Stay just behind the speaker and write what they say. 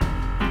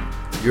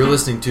You're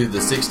listening to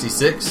The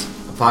 66, a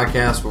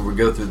podcast where we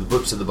go through the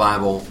books of the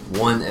Bible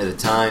one at a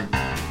time.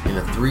 In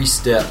a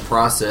three-step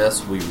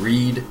process, we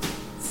read,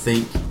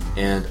 think,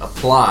 and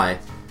apply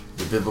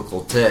the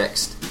biblical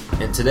text.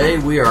 And today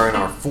we are in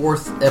our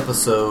fourth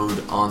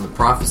episode on the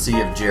prophecy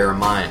of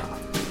Jeremiah.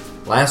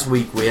 Last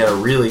week we had a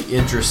really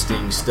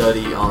interesting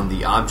study on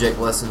the object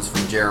lessons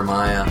from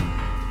Jeremiah,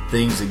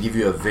 things that give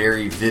you a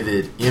very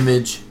vivid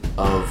image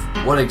of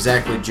what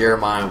exactly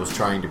Jeremiah was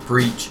trying to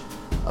preach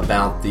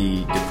about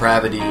the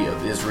depravity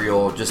of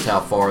Israel, just how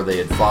far they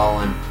had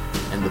fallen,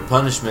 and the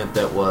punishment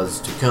that was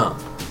to come.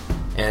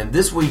 And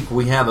this week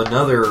we have we're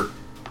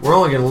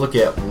only going to look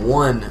at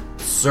one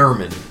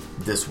sermon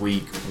this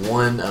week,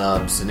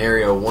 one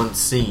scenario, one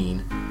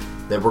scene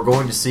that we're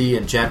going to see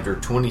in chapter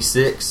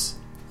 26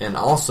 and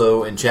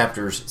also in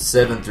chapters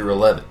 7 through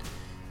 11.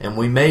 And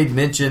we made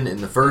mention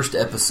in the first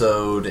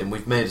episode, and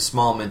we've made a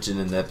small mention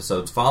in the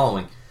episodes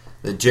following,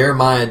 that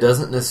Jeremiah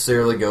doesn't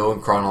necessarily go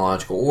in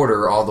chronological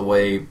order all the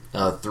way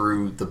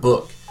through the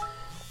book.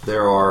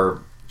 There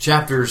are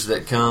chapters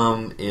that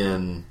come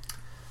in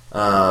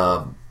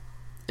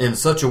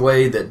such a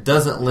way that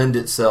doesn't lend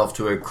itself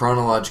to a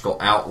chronological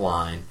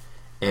outline.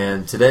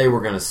 And today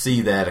we're going to see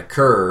that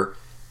occur.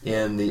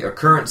 In the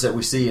occurrence that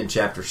we see in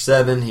chapter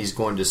 7, he's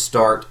going to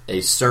start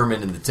a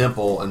sermon in the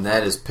temple, and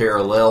that is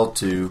parallel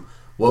to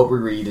what we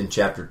read in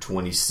chapter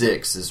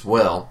 26 as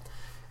well.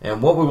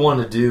 And what we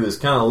want to do is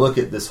kind of look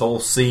at this whole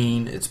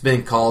scene. It's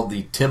been called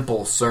the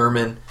Temple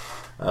Sermon.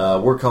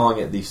 We're calling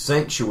it the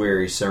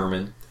Sanctuary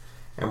Sermon.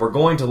 And we're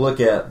going to look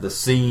at the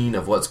scene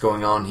of what's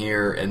going on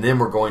here, and then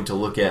we're going to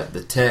look at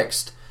the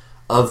text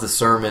of the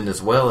sermon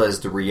as well as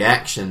the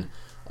reaction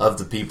of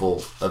the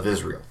people of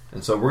Israel.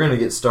 And so we're going to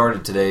get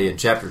started today in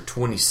chapter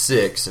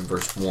 26 and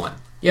verse 1.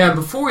 Yeah,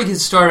 before we get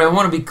started, I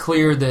want to be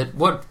clear that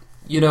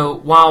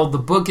while the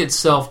book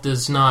itself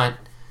does not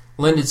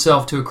lend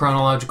itself to a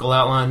chronological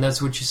outline,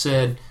 that's what you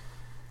said.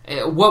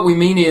 What we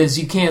mean is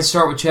you can't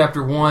start with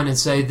chapter 1 and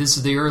say this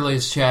is the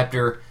earliest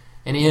chapter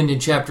and end in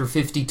chapter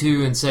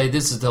 52 and say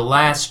this is the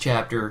last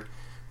chapter.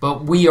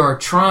 But we are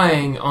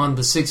trying on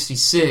the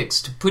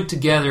 66 to put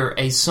together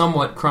a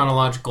somewhat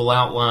chronological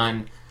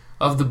outline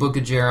of the book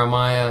of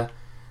Jeremiah,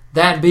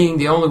 that being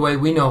the only way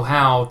we know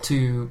how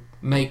to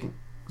make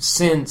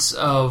sense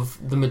of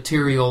the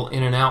material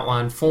in an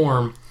outline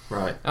form.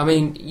 Right. I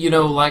mean,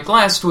 like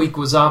last week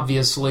was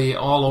obviously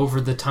all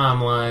over the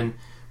timeline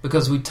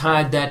because we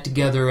tied that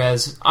together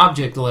as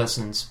object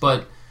lessons.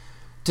 But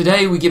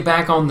today we get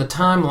back on the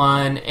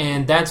timeline,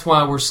 and that's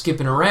why we're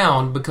skipping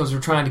around, because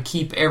we're trying to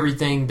keep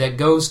everything that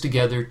goes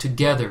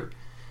together.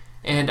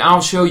 And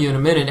I'll show you in a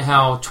minute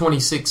how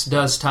 26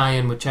 does tie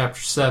in with chapter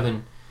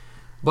 7.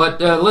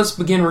 But let's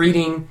begin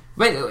reading.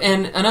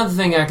 And another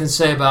thing I can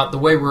say about the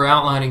way we're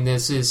outlining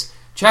this is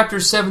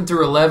chapters 7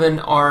 through 11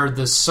 are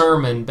the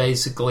sermon,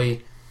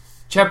 basically.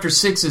 Chapter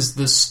 6 is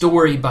the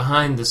story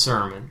behind the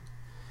sermon.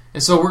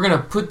 And so we're going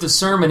to put the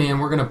sermon in,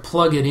 we're going to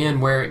plug it in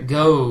where it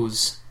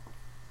goes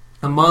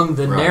among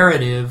the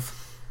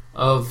narrative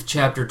of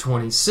chapter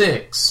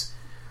 26.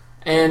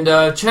 And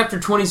chapter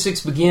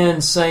 26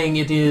 begins saying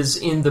it is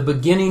in the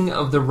beginning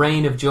of the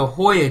reign of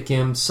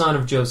Jehoiakim, son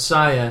of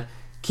Josiah,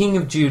 king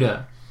of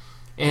Judah.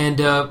 And,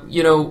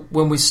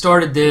 when we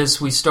started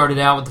this, we started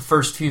out with the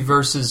first few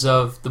verses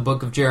of the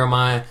book of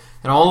Jeremiah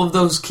and all of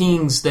those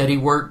kings that he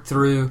worked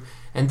through.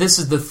 And this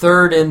is the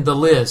third in the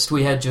list.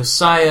 We had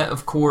Josiah,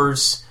 of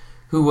course,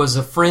 who was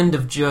a friend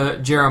of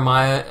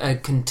Jeremiah, a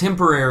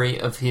contemporary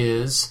of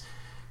his.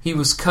 He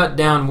was cut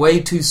down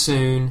way too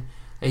soon.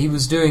 He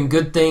was doing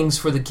good things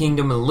for the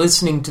kingdom and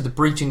listening to the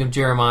preaching of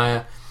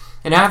Jeremiah.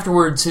 And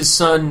afterwards, his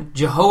son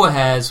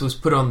Jehoahaz was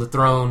put on the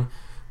throne.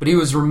 But he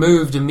was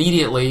removed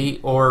immediately,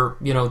 or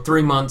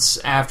 3 months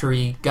after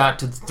he got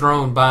to the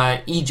throne,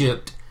 by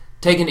Egypt,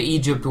 taken to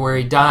Egypt where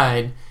he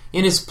died.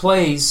 In his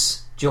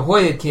place,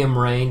 Jehoiakim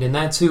reigned, and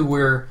that's who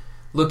we're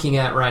looking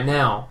at right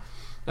now.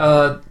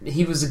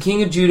 He was the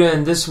king of Judah,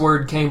 and this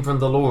word came from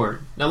the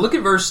Lord. Now look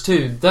at verse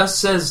 2. Thus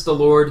says the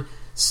Lord,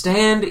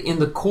 stand in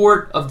the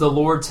court of the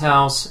Lord's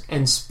house,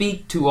 and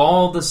speak to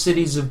all the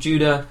cities of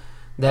Judah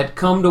that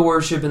come to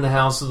worship in the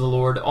house of the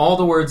Lord, all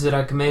the words that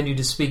I command you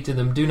to speak to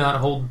them. Do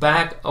not hold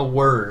back a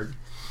word.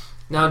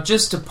 Now,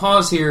 just to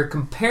pause here,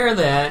 compare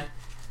that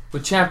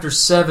with chapter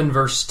 7,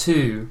 verse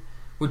 2,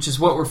 which is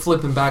what we're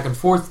flipping back and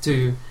forth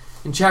to.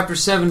 In chapter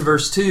 7,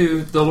 verse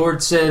 2, the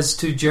Lord says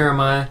to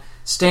Jeremiah,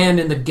 stand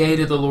in the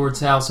gate of the Lord's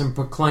house and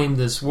proclaim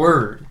this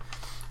word.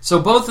 So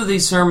both of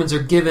these sermons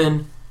are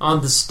given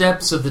on the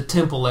steps of the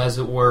temple, as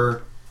it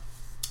were,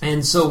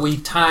 and so we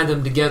tie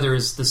them together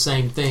as the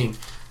same thing.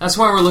 That's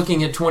why we're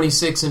looking at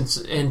 26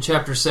 and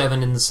chapter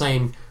 7 in the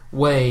same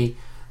way.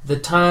 The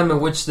time in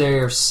which they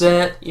are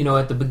set,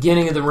 at the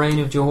beginning of the reign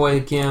of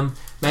Jehoiakim,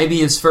 maybe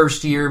his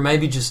first year,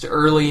 maybe just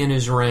early in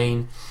his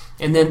reign.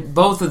 And then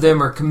both of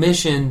them are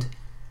commissioned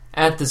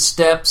at the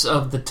steps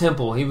of the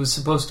temple. He was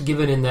supposed to give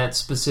it in that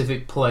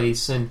specific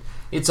place, and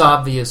it's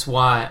obvious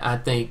why. I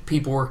think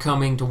people were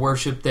coming to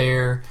worship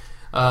there.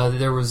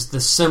 There was the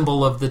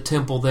symbol of the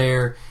temple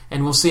there,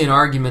 and we'll see an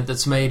argument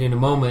that's made in a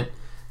moment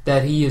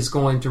that he is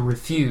going to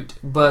refute.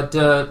 But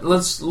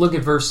let's look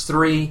at verse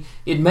 3.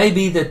 It may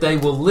be that they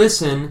will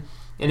listen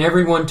and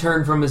everyone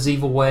turn from his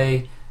evil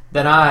way,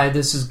 that I,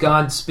 this is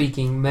God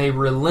speaking, may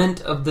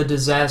relent of the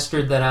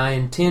disaster that I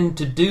intend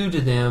to do to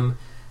them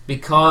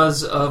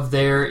because of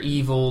their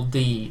evil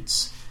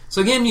deeds.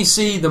 So again, you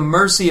see the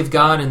mercy of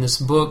God in this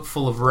book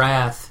full of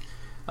wrath.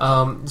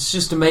 It's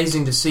just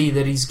amazing to see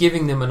that he's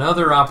giving them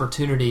another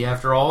opportunity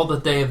after all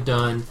that they have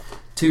done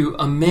to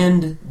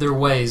amend their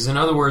ways. In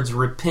other words,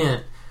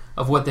 repent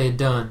of what they had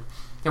done.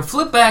 Now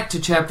flip back to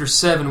chapter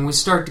 7 and we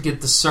start to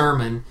get the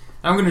sermon.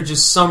 I'm going to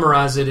just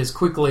summarize it as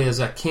quickly as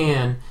I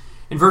can.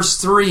 In verse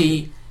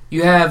 3,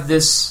 you have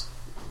this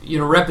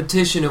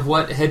repetition of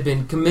what had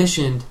been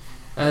commissioned.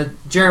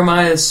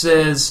 Jeremiah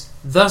says,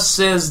 "Thus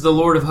says the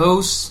Lord of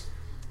hosts,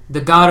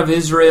 the God of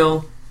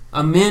Israel,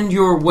 amend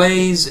your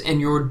ways and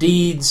your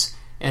deeds,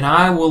 and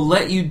I will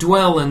let you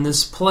dwell in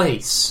this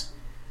place."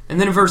 And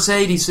then in verse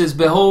 8 he says,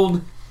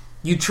 "Behold,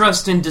 you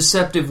trust in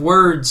deceptive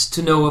words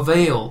to no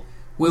avail.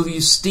 Will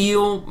you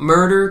steal,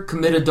 murder,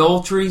 commit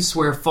adultery,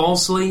 swear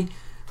falsely,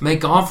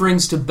 make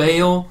offerings to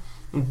Baal,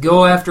 and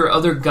go after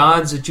other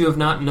gods that you have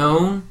not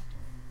known,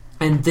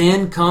 and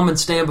then come and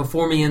stand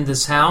before me in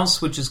this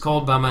house, which is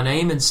called by my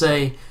name, and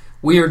say,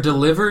 'We are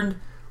delivered,'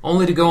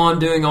 only to go on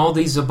doing all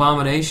these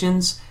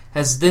abominations?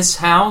 Has this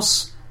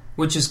house,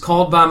 which is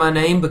called by my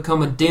name,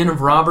 become a den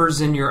of robbers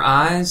in your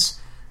eyes?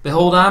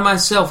 Behold, I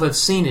myself have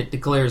seen it,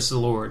 declares the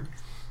Lord.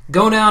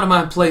 Go now to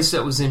my place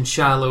that was in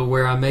Shiloh,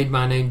 where I made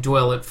my name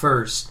dwell at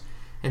first,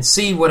 and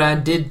see what I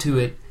did to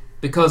it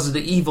because of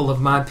the evil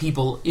of my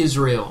people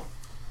Israel."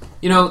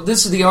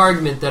 This is the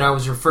argument that I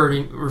was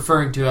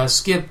referring to. I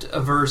skipped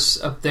a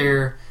verse up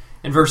there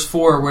in verse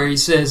 4 where he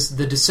says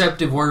the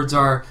deceptive words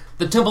are,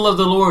 "The temple of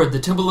the Lord, the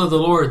temple of the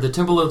Lord, the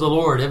temple of the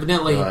Lord."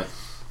 Evidently, Right.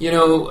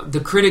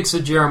 The critics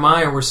of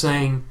Jeremiah were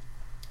saying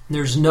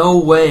there's no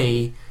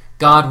way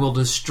God will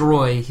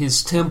destroy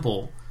his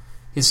temple.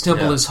 His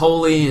temple is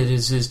holy. It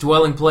is his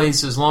dwelling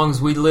place. As long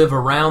as we live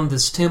around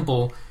this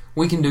temple,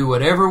 we can do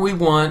whatever we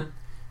want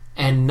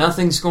and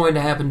nothing's going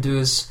to happen to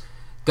us.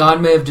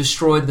 God may have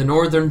destroyed the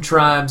northern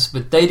tribes,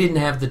 but they didn't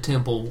have the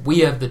temple. We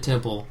have the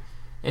temple.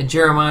 And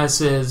Jeremiah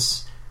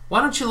says,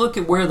 why don't you look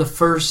at where the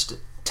first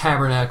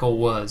tabernacle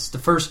was, the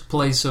first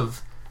place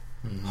of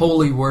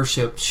holy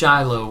worship,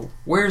 Shiloh.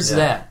 Where's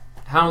that?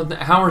 How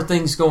are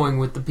things going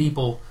with the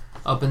people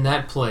up in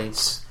that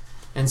place?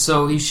 And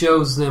so he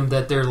shows them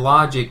that their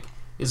logic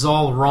is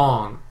all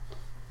wrong.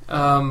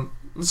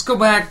 Let's go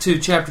back to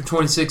chapter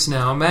 26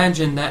 now.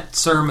 Imagine that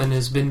sermon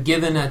has been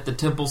given at the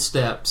temple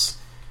steps.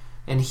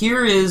 And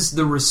here is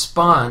the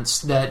response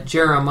that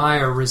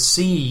Jeremiah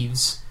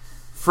receives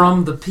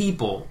from the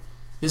people.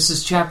 This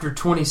is chapter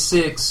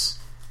 26,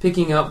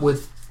 picking up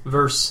with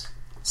verse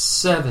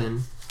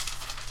 7.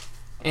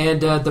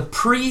 And the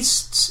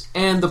priests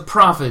and the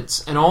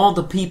prophets and all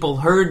the people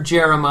heard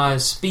Jeremiah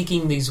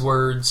speaking these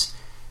words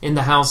in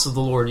the house of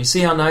the Lord. You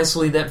see how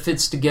nicely that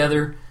fits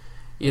together?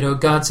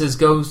 God says,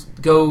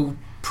 go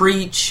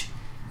preach,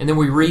 and then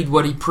we read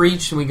what he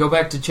preached, and we go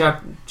back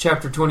to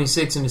chapter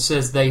 26, and it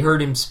says they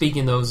heard him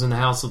speaking those in the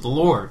house of the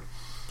Lord.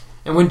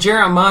 And when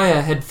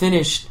Jeremiah had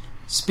finished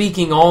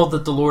speaking all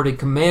that the Lord had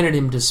commanded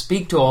him to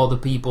speak to all the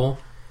people,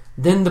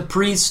 then the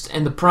priests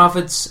and the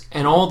prophets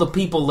and all the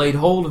people laid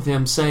hold of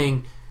him,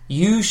 saying,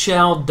 "You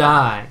shall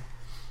die.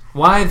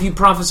 Why have you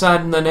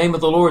prophesied in the name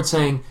of the Lord,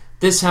 saying,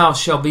 'This house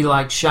shall be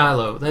like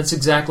Shiloh'?" That's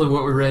exactly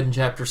what we read in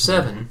chapter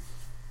 7.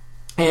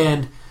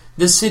 "And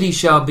this city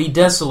shall be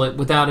desolate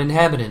without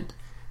inhabitant."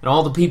 And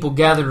all the people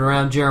gathered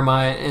around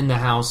Jeremiah in the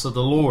house of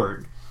the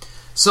Lord.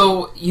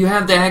 So you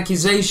have the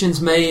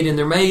accusations made, and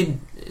they're made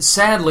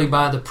sadly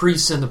by the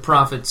priests and the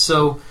prophets.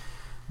 So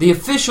the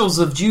officials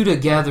of Judah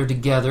gather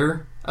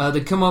together.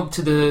 They come up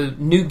to the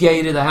new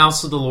gate of the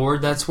house of the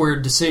Lord. That's where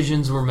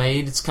decisions were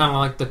made. It's kind of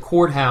like the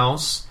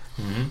courthouse.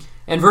 Mm-hmm.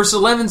 And verse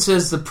 11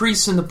 says, the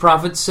priests and the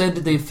prophets said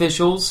to the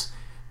officials,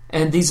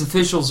 and these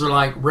officials are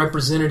like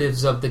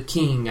representatives of the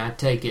king, I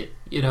take it.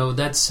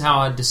 That's how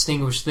I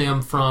distinguish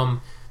them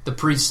from the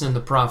priests and the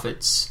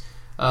prophets.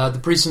 The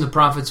priests and the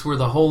prophets were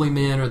the holy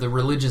men or the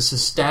religious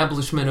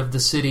establishment of the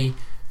city.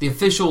 The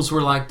officials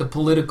were like the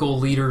political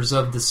leaders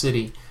of the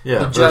city,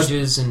 the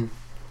judges and...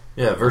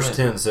 Yeah, verse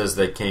 10 says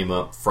they came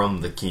up from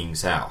the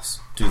king's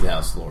house to the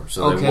house of the Lord.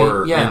 So they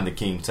were in the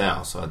king's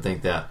house. So I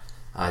think that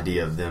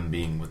idea of them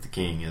being with the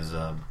king is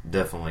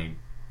definitely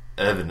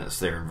evidence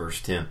there in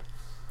verse 10.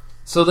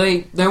 So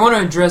they want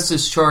to address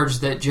this charge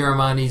that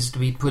Jeremiah needs to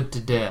be put to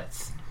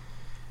death.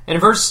 And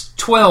in verse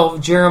 12,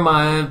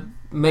 Jeremiah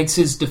makes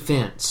his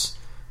defense.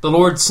 "The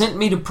Lord sent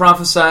me to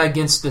prophesy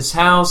against this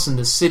house and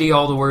the city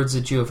all the words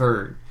that you have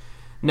heard.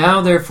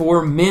 Now,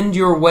 therefore, mend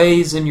your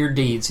ways and your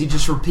deeds." He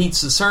just repeats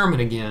the sermon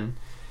again.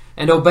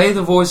 "And obey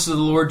the voice of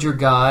the Lord your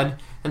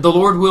God, and the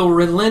Lord will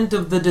relent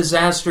of the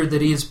disaster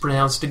that he has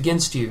pronounced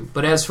against you.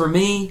 But as for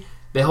me,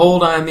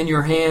 behold, I am in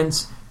your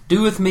hands.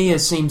 Do with me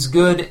as seems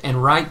good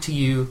and right to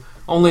you.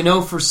 Only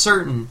know for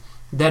certain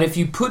that if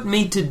you put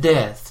me to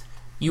death,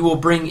 you will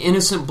bring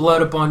innocent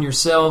blood upon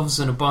yourselves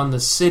and upon the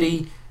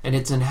city and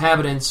its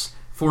inhabitants,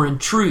 for in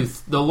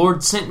truth the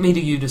Lord sent me to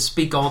you to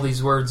speak all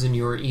these words in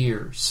your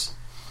ears."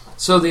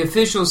 So the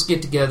officials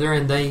get together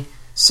and they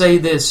say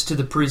this to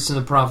the priests and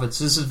the prophets.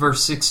 This is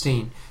verse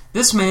 16.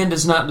 "This man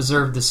does not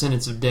deserve the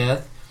sentence of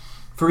death,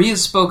 for he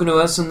has spoken to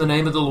us in the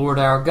name of the Lord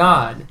our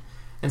God."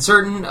 And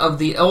certain of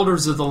the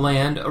elders of the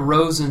land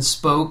arose and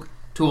spoke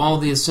to all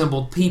the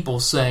assembled people,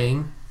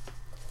 saying,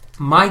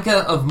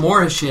 "Micah of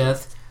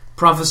Moresheth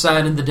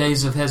prophesied in the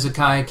days of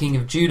Hezekiah king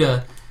of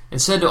Judah,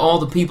 and said to all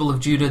the people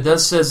of Judah,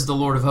 Thus says the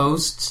Lord of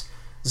hosts,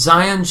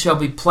 Zion shall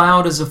be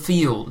plowed as a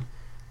field,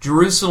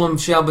 Jerusalem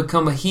shall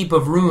become a heap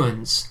of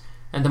ruins,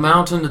 and the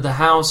mountain of the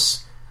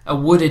house a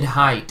wooded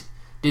height.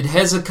 Did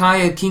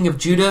Hezekiah king of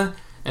Judah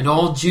and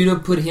all Judah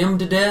put him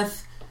to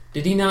death?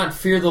 Did he not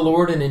fear the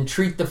Lord and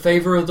entreat the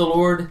favor of the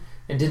Lord?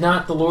 And did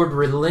not the Lord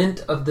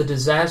relent of the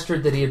disaster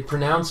that he had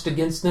pronounced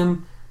against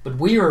them? But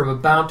we are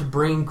about to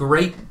bring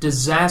great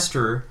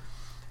disaster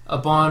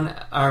upon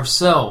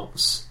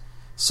ourselves."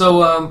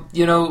 So,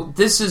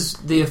 this is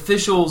the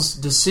official's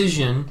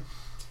decision.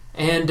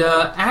 And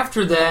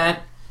after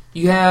that,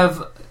 you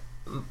have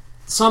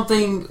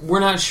something we're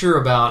not sure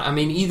about. I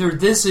mean, either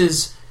this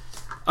is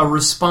a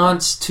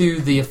response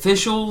to the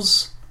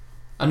officials,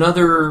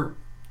 another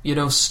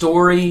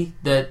story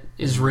that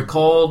is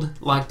recalled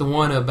like the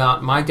one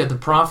about Micah the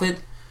prophet,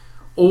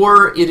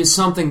 or it is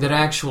something that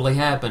actually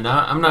happened.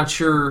 I'm not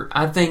sure.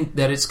 I think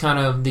that it's kind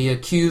of the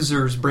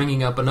accusers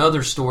bringing up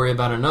another story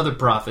about another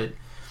prophet.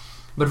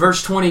 But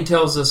verse 20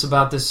 tells us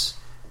about this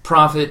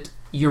prophet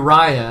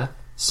Uriah,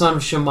 son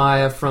of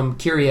Shemaiah from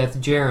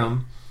Kiriath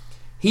Jearim.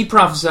 He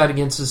prophesied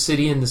against the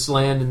city and this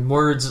land in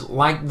words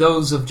like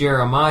those of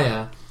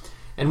Jeremiah.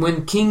 And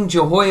when King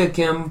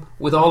Jehoiakim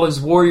with all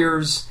his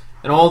warriors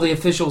and all the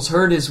officials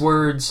heard his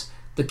words,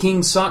 the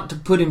king sought to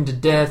put him to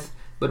death,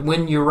 but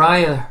when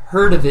Uriah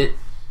heard of it,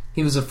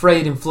 he was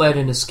afraid and fled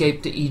and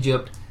escaped to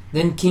Egypt.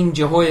 Then King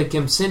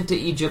Jehoiakim sent to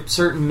Egypt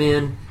certain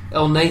men,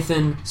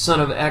 Elnathan, son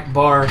of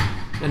Akbar,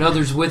 and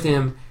others with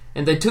him,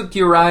 and they took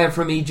Uriah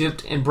from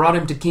Egypt and brought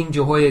him to King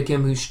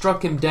Jehoiakim, who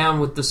struck him down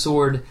with the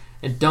sword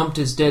and dumped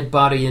his dead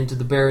body into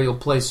the burial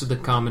place of the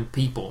common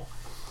people.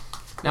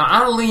 Now,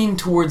 I lean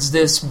towards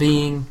this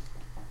being,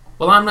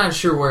 well, I'm not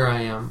sure where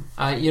I am.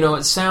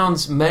 It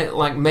sounds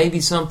like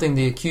maybe something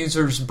the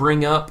accusers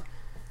bring up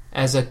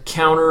as a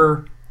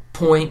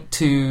counterpoint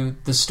to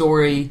the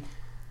story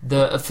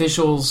the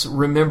officials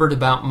remembered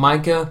about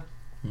Micah,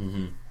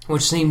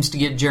 which seems to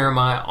get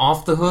Jeremiah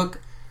off the hook.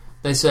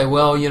 They say,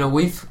 well,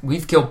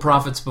 we've killed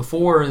prophets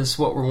before, and this is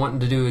what we're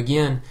wanting to do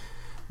again.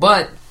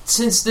 But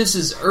since this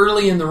is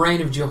early in the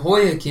reign of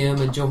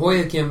Jehoiakim, and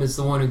Jehoiakim is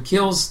the one who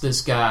kills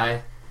this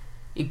guy,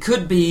 it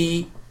could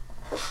be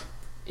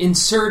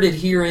inserted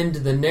here into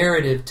the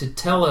narrative to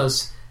tell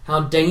us how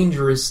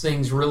dangerous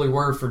things really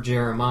were for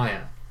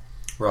Jeremiah.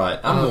 Right.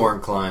 I'm more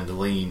inclined to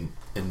lean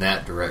in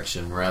that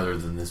direction rather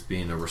than this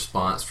being a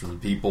response from the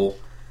people,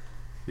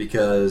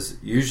 because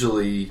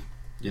usually,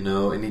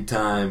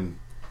 anytime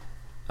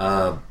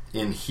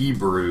in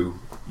Hebrew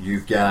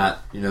you've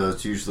got,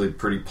 it's usually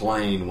pretty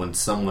plain when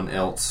someone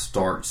else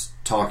starts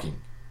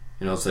talking.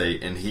 Say,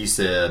 and he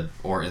said,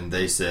 or and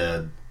they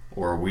said,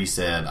 or we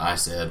said, I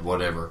said,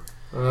 whatever.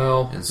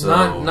 Well, and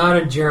so, not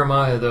in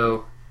Jeremiah,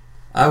 though.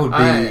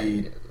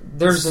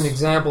 There's an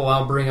example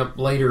I'll bring up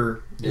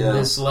later in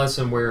this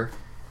lesson where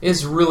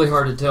it's really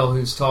hard to tell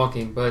who's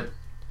talking, but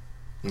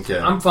okay.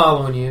 I'm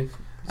following you.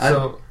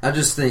 So I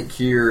just think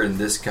here in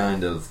this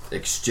kind of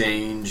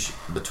exchange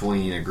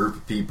between a group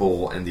of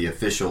people and the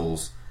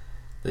officials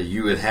that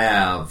you would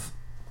have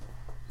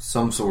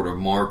some sort of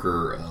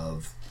marker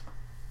of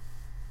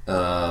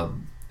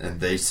and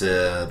they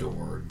said,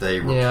 or they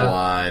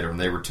replied, or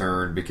they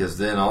returned, because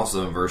then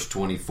also in verse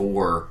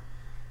 24,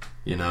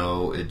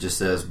 it just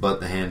says, but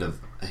the hand of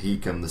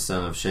Ahikam the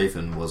son of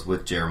Shaphan was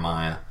with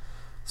Jeremiah.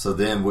 So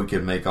then we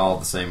could make all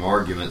the same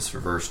arguments for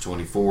verse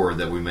 24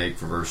 that we make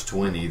for verse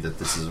 20, that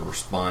this is a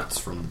response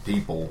from the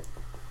people.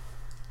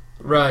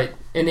 Right,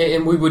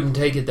 and we wouldn't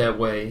take it that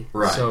way.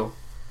 Right. So,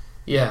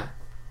 yeah.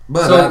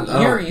 But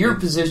so your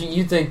position,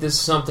 you think this is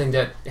something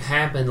that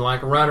happened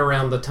like right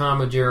around the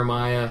time of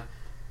Jeremiah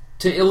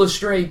to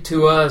illustrate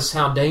to us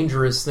how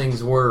dangerous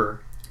things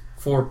were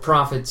for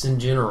prophets in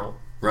general.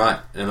 Right,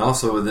 and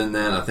also within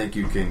that, I think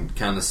you can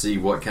kind of see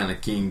what kind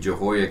of king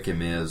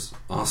Jehoiakim is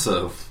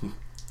also.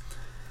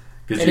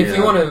 And if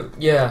you want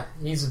to,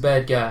 he's a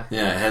bad guy.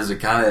 Yeah,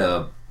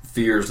 Hezekiah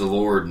fears the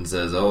Lord and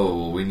says,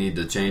 we need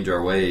to change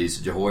our ways.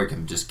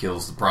 Jehoiakim just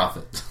kills the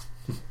prophet.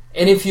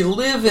 And if you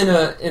live in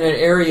an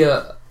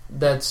area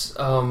that's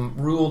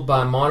ruled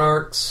by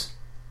monarchs,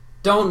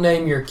 don't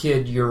name your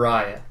kid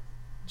Uriah.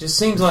 Just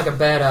seems like a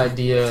bad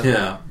idea.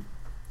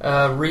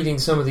 Yeah. Reading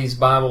some of these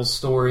Bible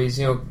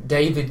stories,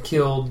 David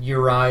killed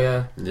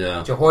Uriah.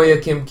 Yeah.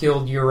 Jehoiakim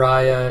killed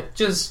Uriah.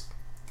 Just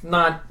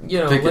not,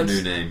 pick a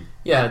new name.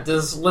 Yeah,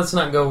 let's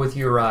not go with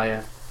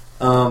Uriah.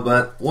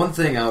 But one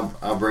thing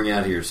I'll bring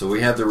out here. So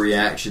we have the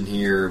reaction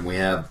here, and we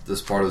have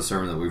this part of the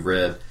sermon that we've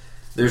read.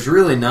 There's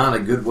really not a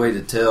good way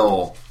to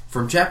tell.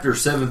 From chapter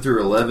 7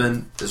 through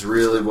 11 is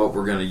really what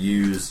we're going to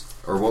use,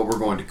 or what we're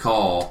going to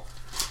call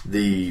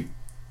the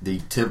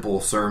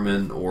temple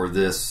sermon or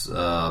this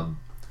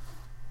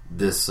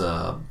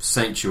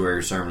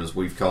sanctuary sermon, as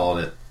we've called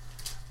it.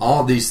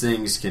 All these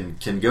things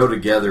can go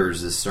together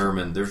as this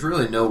sermon. There's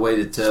really no way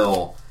to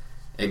tell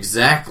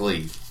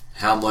exactly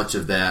how much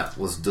of that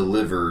was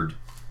delivered.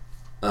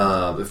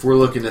 If we're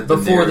looking at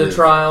before the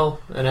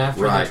trial and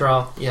after right. the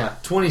trial, yeah.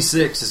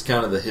 26 is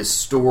kind of the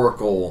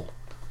historical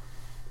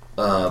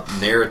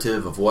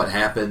narrative of what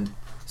happened.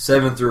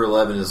 7 through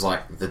 11 is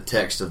like the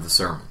text of the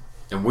sermon,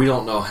 and we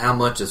don't know how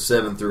much of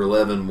 7 through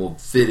 11 will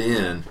fit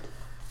in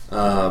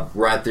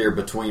right there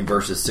between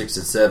verses 6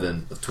 and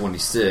 7 of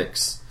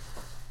 26.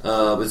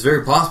 It's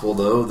very possible,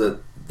 though,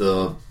 that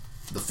the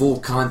full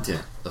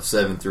content of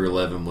 7 through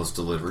 11 was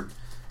delivered.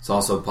 It's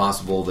also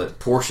possible that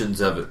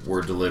portions of it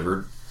were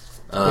delivered.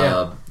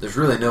 There's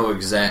really no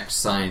exact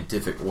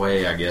scientific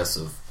way, I guess,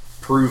 of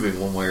proving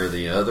one way or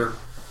the other.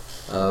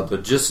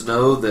 But just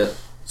know that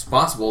it's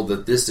possible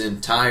that this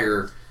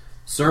entire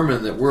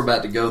sermon that we're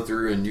about to go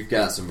through, and you've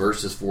got some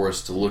verses for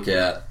us to look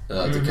at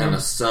to kind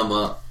of sum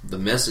up the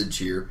message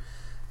here,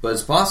 but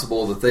it's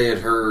possible that they had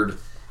heard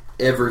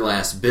every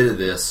last bit of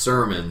this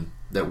sermon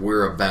that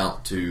we're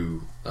about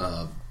to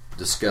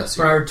discuss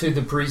here. Prior to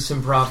the priests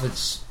and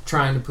prophets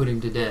trying to put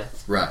him to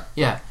death. Right.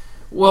 Yeah.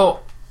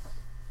 Well,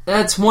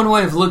 that's one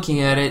way of looking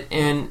at it,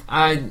 and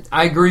I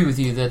agree with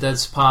you that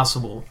that's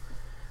possible.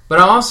 But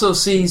I also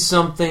see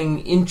something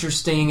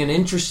interesting, an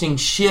interesting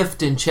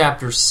shift in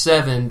chapter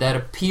 7 that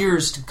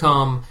appears to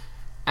come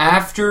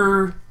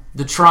after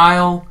the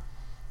trial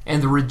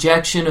and the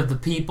rejection of the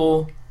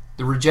people,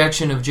 the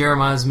rejection of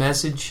Jeremiah's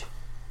message.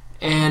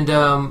 And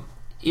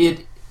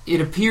it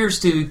appears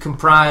to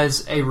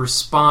comprise a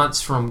response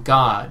from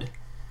God.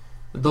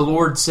 The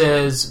Lord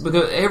says,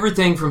 because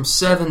everything from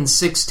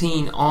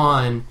 7:16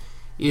 on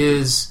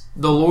is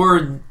the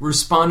Lord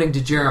responding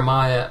to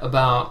Jeremiah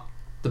about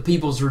the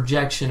people's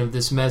rejection of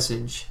this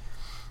message.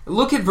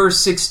 Look at verse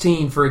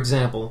 16, for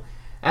example.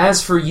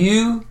 As for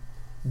you,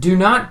 do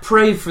not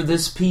pray for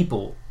this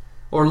people,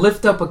 or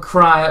lift up a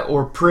cry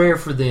or prayer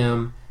for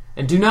them,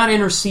 and do not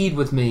intercede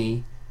with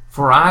me,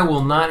 for I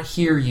will not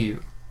hear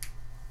you.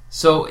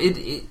 So,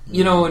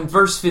 in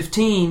verse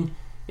 15,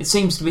 it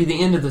seems to be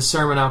the end of the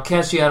sermon. I'll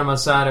cast you out of my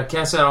sight. I'll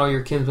cast out all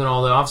your kinsmen,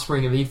 all the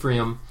offspring of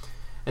Ephraim.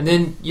 And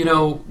then,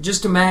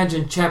 just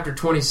imagine chapter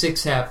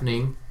 26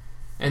 happening,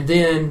 and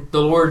then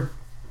the Lord,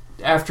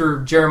 after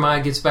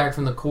Jeremiah gets back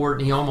from the court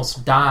and he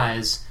almost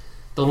dies,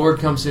 the Lord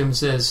comes to him and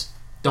says,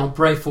 don't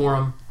pray for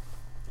him.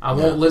 I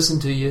won't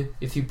listen to you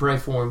if you pray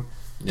for him.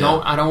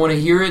 I don't want to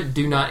hear it.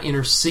 Do not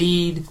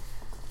intercede.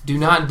 Do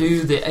not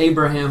do the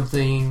Abraham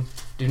thing.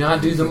 Do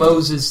not do the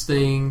Moses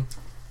thing.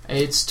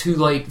 It's too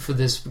late for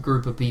this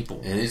group of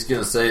people. And he's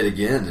going to say it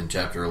again in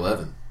chapter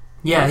 11.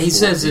 Yeah, he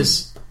says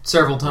this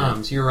several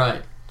times. You're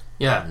right.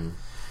 Yeah.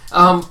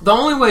 The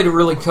only way to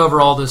really cover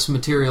all this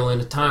material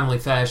in a timely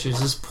fashion is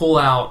just pull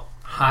out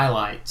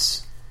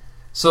highlights.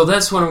 So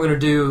that's what I'm going to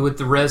do with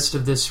the rest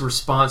of this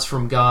response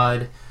from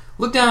God.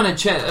 Look down at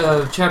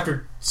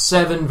chapter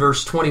 7,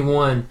 verse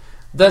 21.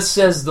 Thus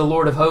says the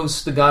Lord of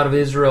hosts, the God of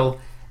Israel,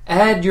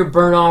 add your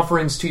burnt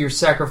offerings to your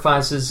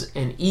sacrifices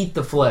and eat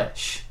the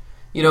flesh.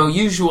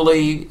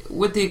 Usually,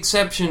 with the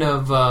exception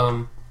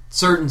of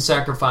certain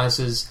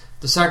sacrifices,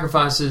 the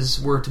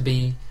sacrifices were to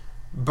be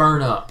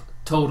burned up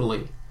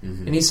totally.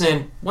 Mm-hmm. And he's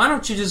saying, why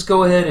don't you just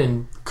go ahead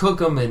and cook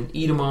them and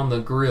eat them on the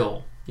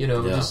grill?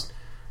 Just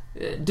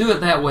do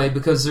it that way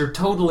because they're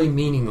totally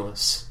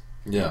meaningless.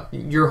 Yeah.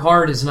 Your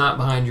heart is not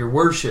behind your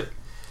worship.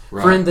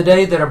 Right. For in the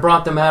day that I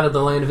brought them out of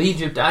the land of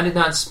Egypt, I did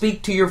not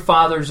speak to your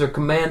fathers or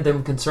command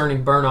them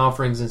concerning burnt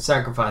offerings and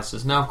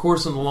sacrifices. Now, of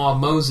course, in the law of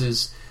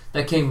Moses,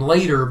 that came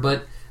later,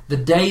 but the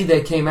day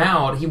they came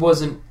out, he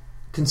wasn't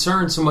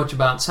concerned so much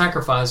about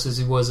sacrifice as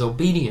he was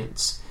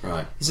obedience.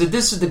 Right. He said,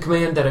 this is the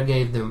command that I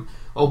gave them.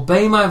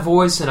 Obey my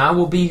voice, and I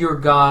will be your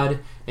God,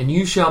 and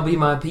you shall be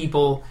my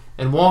people,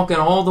 and walk in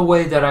all the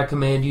way that I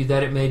command you,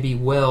 that it may be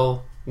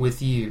well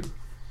with you.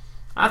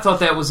 I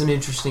thought that was an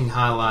interesting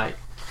highlight.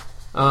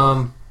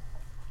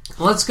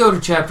 Let's go to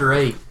chapter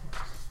 8.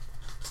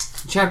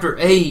 Chapter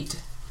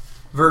 8,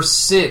 verse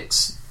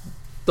 6,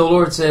 the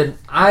Lord said,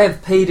 I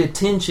have paid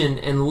attention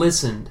and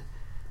listened,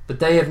 but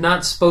they have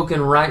not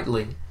spoken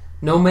rightly.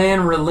 No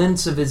man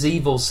relents of his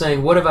evil,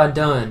 saying, what have I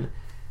done?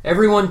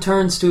 Everyone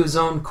turns to his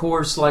own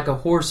course like a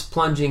horse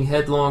plunging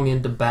headlong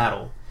into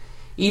battle.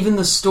 Even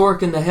the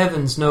stork in the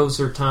heavens knows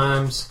her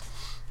times,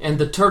 and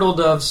the turtle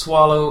dove,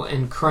 swallow,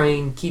 and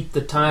crane keep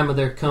the time of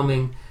their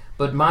coming,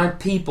 but my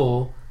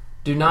people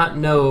do not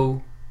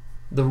know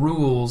the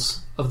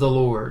rules of the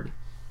Lord.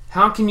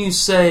 How can you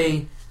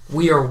say,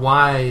 we are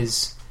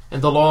wise,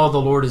 and the law of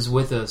the Lord is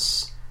with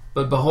us?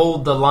 But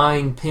behold, the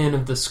lying pen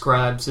of the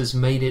scribes has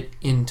made it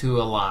into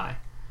a lie.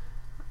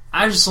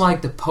 I just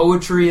like the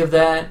poetry of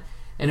that,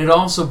 and it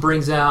also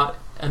brings out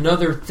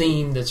another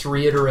theme that's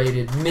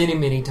reiterated many,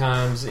 many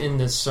times in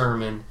this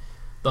sermon,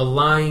 the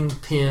lying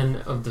pen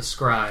of the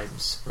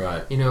scribes.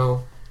 Right.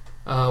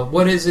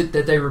 What is it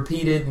that they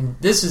repeated? And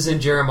this is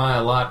in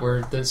Jeremiah a lot,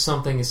 where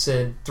something is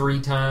said 3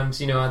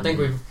 times. I think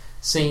we've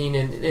seen,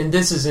 and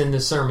this is in the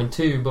sermon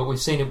too, but we've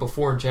seen it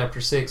before in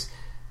chapter 6.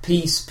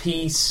 Peace,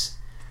 peace.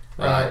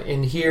 Right.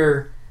 And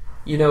here,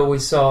 we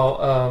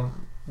saw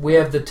we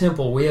have the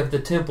temple, we have the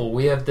temple,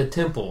 we have the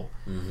temple.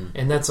 Mm-hmm.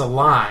 And that's a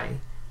lie.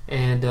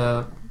 And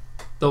the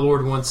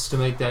Lord wants to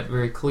make that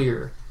very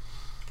clear.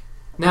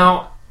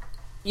 Now,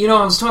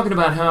 I was talking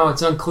about how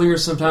it's unclear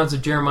sometimes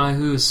of Jeremiah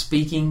who is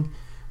speaking.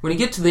 When you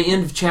get to the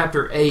end of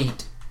chapter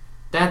 8,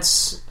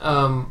 that's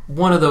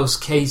one of those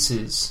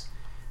cases.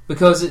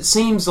 Because it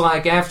seems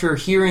like after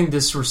hearing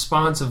this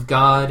response of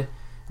God,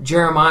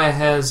 Jeremiah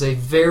has a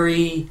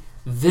very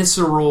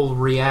visceral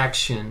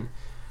reaction.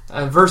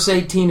 Verse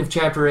 18 of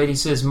chapter 8, he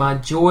says, "My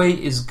joy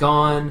is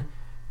gone,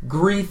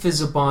 grief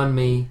is upon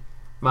me,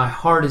 my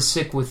heart is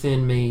sick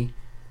within me.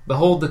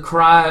 Behold the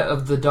cry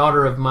of the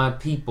daughter of my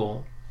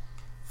people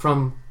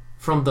from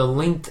the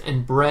length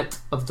and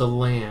breadth of the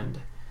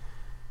land."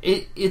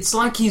 It's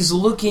like he's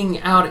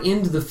looking out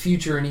into the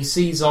future and he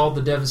sees all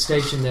the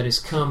devastation that is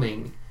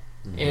coming.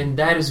 Mm-hmm. And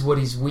that is what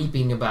he's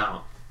weeping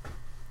about,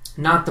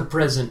 not the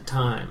present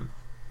time.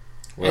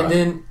 Right.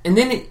 And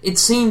then it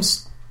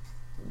seems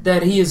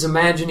that he is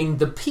imagining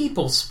the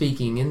people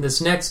speaking in this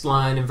next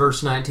line in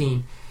verse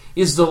 19.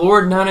 "Is the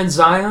Lord not in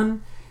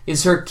Zion?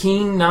 Is her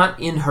king not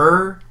in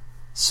her?"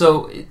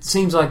 So it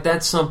seems like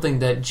that's something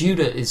that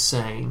Judah is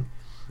saying.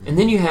 And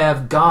then you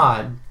have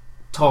God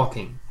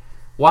talking.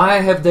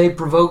 "Why have they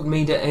provoked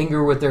me to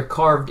anger with their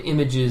carved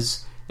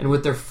images and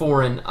with their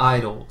foreign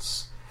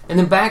idols?" And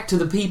then back to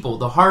the people.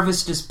 "The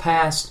harvest is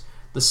past,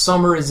 the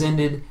summer is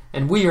ended,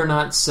 and we are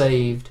not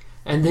saved."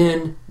 And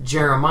then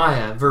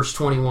Jeremiah, verse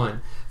 21.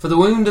 "For the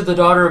wound of the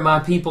daughter of my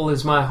people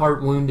is my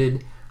heart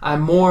wounded. I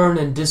mourn,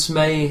 and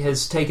dismay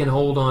has taken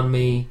hold on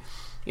me.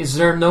 Is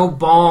there no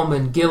balm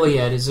in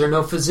Gilead? Is there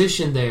no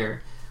physician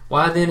there?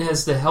 Why then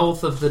has the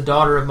health of the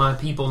daughter of my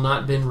people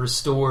not been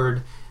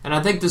restored?" And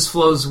I think this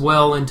flows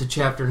well into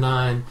chapter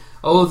 9.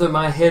 "Oh, that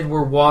my head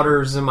were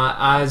waters and my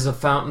eyes a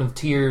fountain of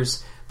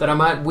tears, that I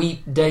might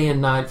weep day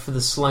and night for the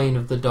slain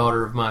of the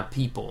daughter of my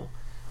people."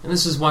 And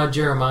this is why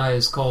Jeremiah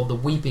is called the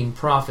weeping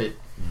prophet.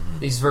 Mm-hmm.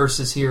 These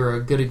verses here are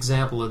a good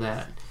example of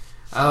that.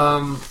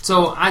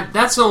 So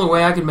that's the only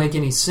way I can make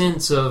any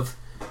sense of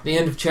the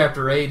end of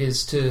chapter 8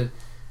 is to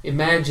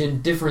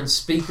imagine different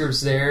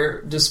speakers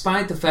there,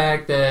 despite the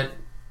fact that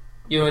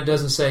it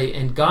doesn't say,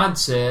 "and God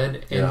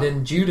said," and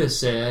then Judah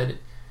said.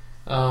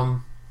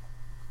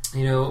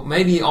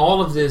 Maybe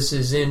all of this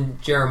is in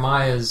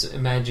Jeremiah's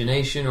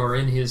imagination or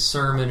in his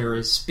sermon or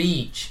his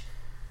speech,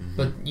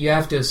 but you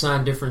have to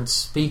assign different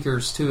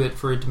speakers to it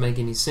for it to make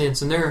any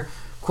sense. And there are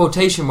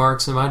quotation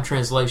marks in my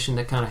translation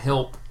that kind of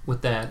help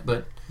with that,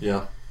 but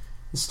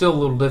it's still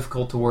a little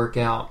difficult to work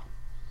out.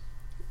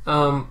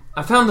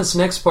 I found this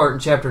next part in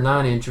chapter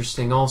 9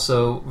 interesting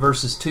also,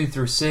 verses 2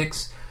 through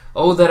 6.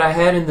 "Oh, that I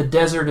had in the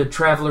desert a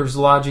traveler's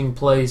lodging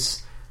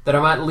place, that I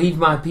might leave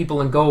my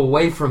people and go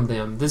away from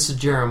them." This is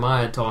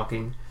Jeremiah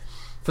talking.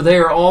 "For they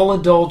are all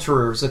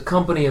adulterers, a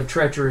company of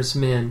treacherous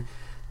men.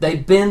 They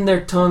bend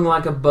their tongue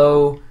like a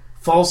bow.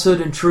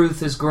 Falsehood and truth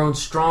has grown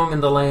strong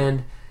in the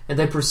land, and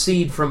they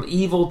proceed from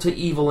evil to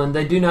evil, and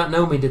they do not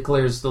know me,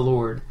 declares the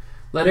Lord.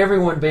 Let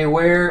everyone be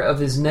aware of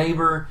his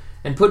neighbor,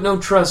 and put no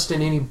trust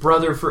in any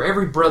brother, for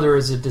every brother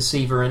is a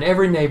deceiver, and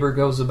every neighbor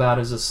goes about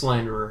as a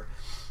slanderer.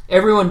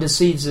 Everyone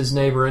deceives his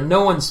neighbor, and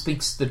no one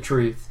speaks the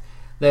truth.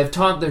 They have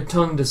taught their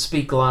tongue to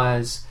speak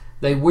lies.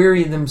 They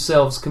weary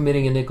themselves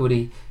committing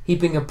iniquity,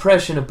 heaping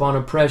oppression upon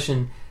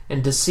oppression,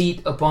 and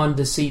deceit upon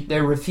deceit.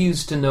 They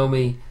refuse to know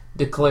me,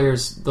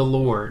 declares the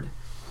Lord."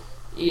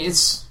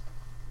 It's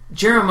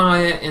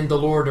Jeremiah and the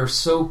Lord are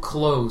so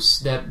close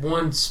that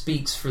one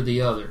speaks for the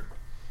other.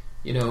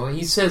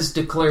 He says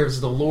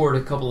declares the Lord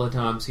a couple of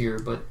times here,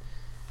 but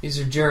these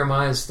are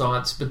Jeremiah's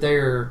thoughts, but they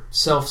are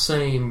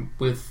self-same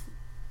with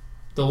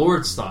the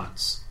Lord's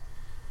thoughts.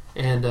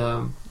 And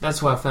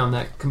that's why I found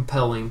that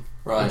compelling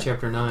in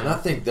chapter 9. And I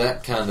think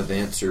that kind of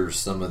answers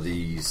some of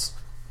these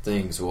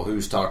things. Well,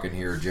 who's talking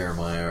here,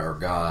 Jeremiah or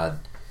God?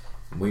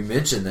 We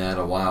mentioned that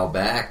a while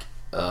back.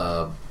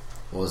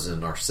 Was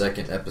in our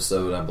second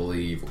episode, I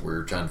believe. We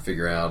were trying to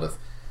figure out if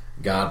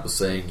God was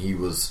saying he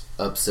was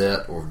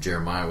upset or if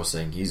Jeremiah was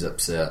saying he's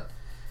upset.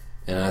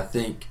 And I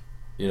think,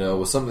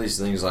 with some of these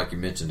things like you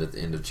mentioned at the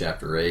end of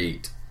chapter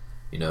 8,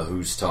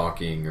 who's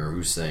talking or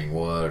who's saying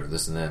what or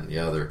this and that and the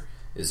other.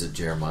 Is it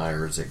Jeremiah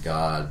or is it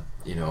God?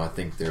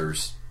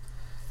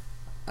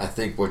 I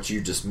think what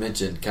you just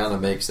mentioned kind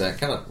of makes that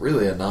kind of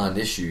really a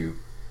non-issue.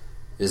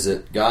 Is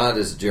it God?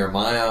 Is it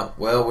Jeremiah?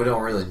 Well, we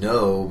don't really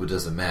know, but it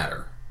doesn't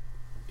matter.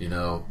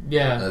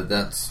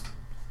 That's...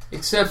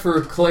 Except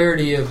for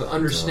clarity of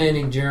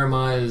understanding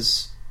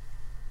Jeremiah's...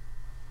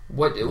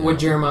 What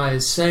Jeremiah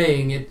is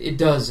saying, it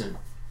doesn't.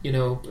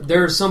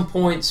 There are some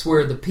points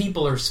where the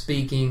people are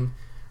speaking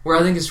where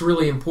I think it's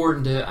really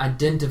important to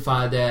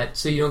identify that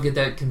so you don't get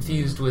that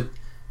confused with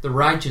the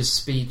righteous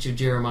speech of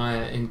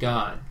Jeremiah and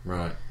God.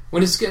 Right.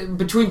 When it's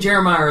between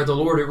Jeremiah or the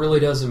Lord, it really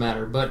doesn't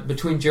matter. But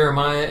between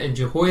Jeremiah and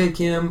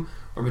Jehoiakim,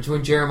 or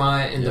between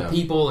Jeremiah and the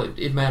people,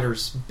 it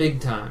matters big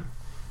time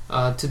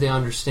to the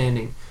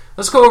understanding.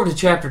 Let's go over to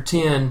chapter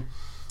 10.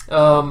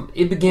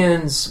 It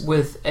begins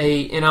with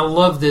and I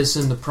love this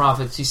in the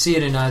prophets. You see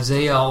it in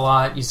Isaiah a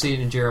lot. You see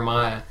it in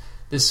Jeremiah.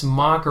 This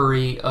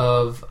mockery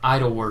of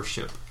idol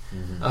worship.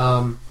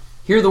 Mm-hmm.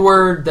 Hear the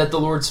word that the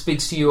Lord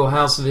speaks to you, O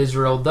house of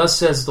Israel. Thus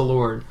says the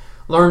Lord,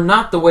 learn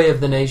not the way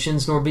of the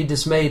nations, nor be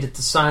dismayed at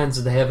the signs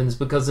of the heavens,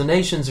 because the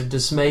nations are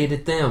dismayed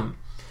at them.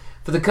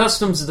 For the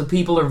customs of the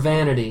people are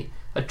vanity.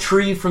 A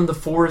tree from the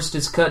forest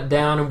is cut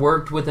down and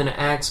worked with an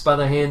axe by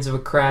the hands of a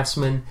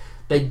craftsman.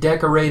 They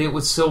decorate it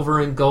with silver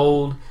and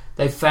gold.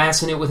 They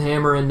fasten it with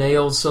hammer and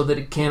nails so that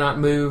it cannot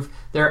move.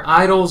 Their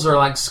idols are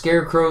like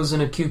scarecrows in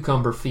a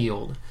cucumber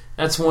field.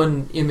 That's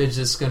one image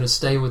that's going to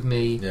stay with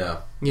me.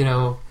 Yeah. You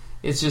know,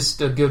 it's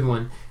just a good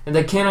one. And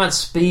they cannot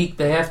speak.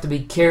 They have to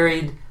be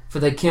carried, for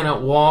they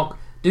cannot walk.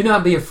 Do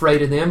not be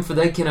afraid of them, for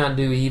they cannot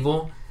do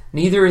evil.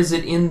 Neither is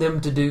it in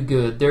them to do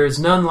good. There is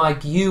none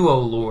like you, O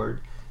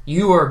Lord.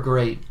 You are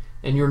great,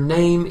 and your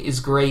name is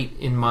great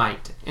in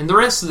might. And the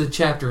rest of the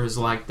chapter is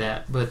like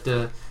that. But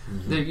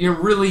you're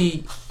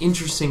really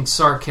interesting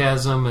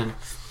sarcasm. And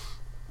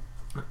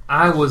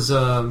I was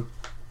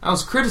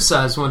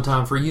criticized one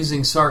time for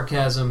using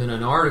sarcasm in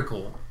an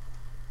article.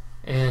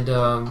 And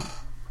I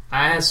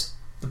asked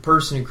the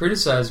person who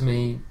criticized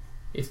me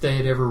if they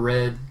had ever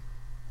read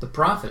the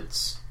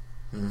prophets.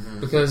 Mm-hmm.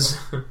 Because...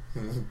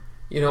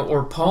 You know,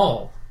 or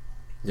Paul.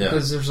 Yeah.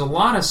 Because there's a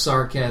lot of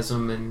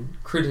sarcasm and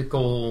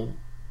critical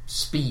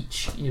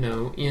speech, you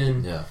know,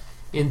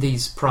 in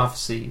these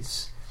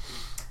prophecies.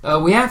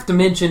 We have to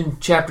mention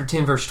chapter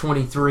 10, verse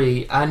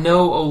 23. I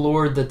know, O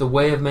Lord, that the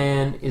way of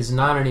man is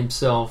not in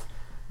himself,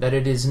 that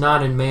it is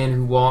not in man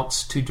who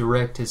walks to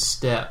direct his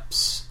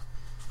steps.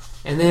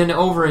 And then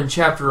over in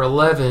chapter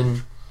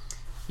 11,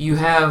 you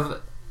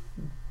have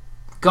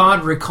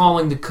God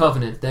recalling the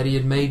covenant that he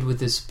had made with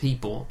his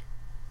people,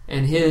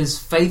 and his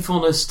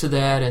faithfulness to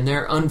that and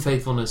their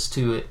unfaithfulness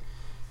to it.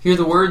 Hear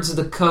the words of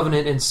the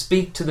covenant and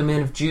speak to the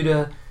men of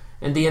Judah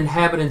and the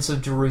inhabitants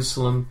of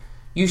Jerusalem.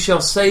 You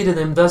shall say to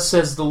them, thus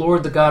says the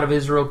Lord, the God of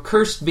Israel,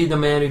 cursed be the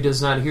man who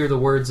does not hear the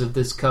words of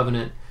this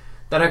covenant,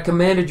 that I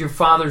commanded your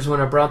fathers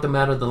when I brought them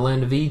out of the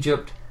land of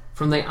Egypt,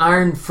 from the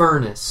iron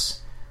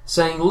furnace,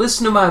 saying,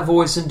 listen to my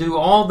voice and do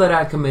all that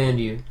I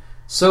command you.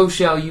 So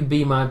shall you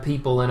be my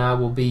people, and I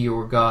will be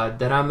your God,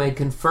 that I may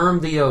confirm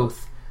the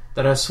oath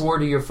that I swore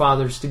to your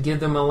fathers, to give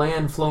them a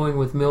land flowing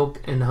with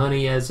milk and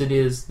honey as it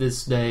is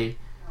this day.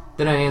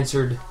 Then I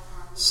answered,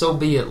 so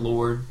be it,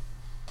 Lord.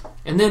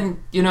 And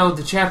then, you know,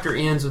 the chapter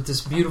ends with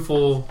this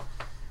beautiful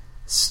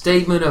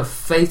statement of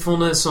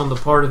faithfulness on the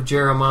part of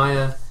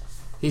Jeremiah.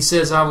 He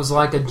says, I was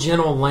like a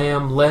gentle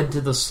lamb led to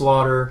the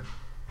slaughter.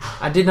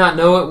 I did not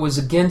know it was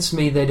against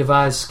me they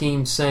devised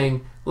schemes,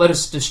 saying, let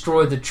us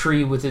destroy the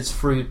tree with its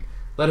fruit.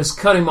 Let us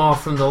cut him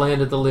off from the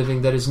land of the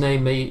living, that his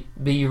name may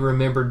be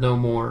remembered no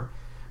more.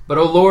 But,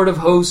 O Lord of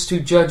hosts,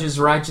 who judges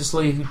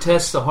righteously, who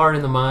tests the heart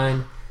and the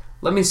mind,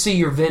 let me see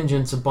your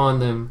vengeance upon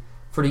them,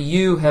 for to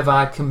you have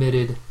I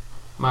committed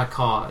my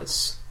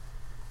cause.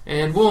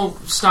 And we'll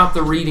stop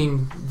the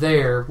reading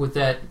there with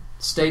that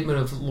statement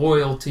of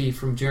loyalty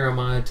from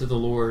Jeremiah to the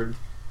Lord.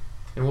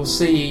 And we'll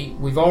see,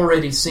 we've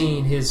already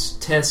seen his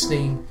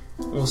testing.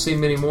 We'll see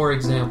many more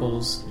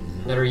examples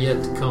that are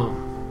yet to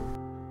come.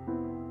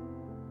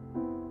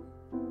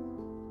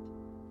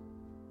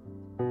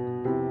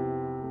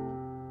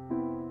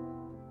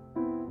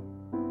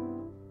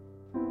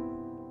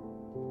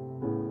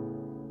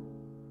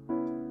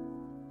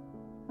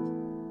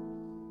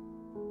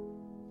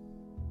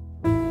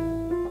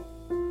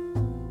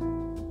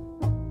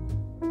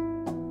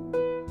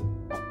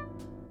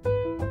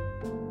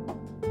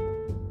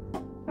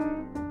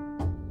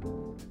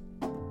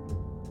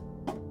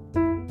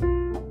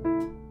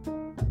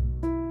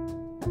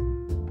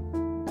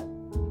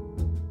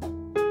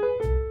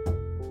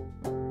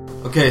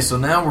 Okay, so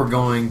now we're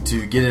going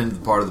to get into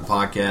the part of the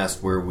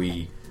podcast where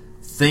we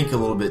think a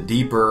little bit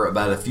deeper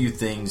about a few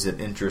things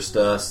that interest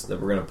us that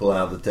we're going to pull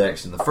out of the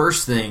text. And the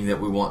first thing that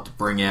we want to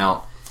bring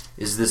out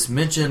is this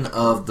mention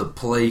of the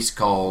place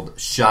called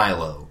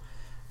Shiloh.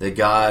 That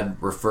God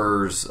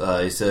refers,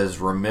 he says,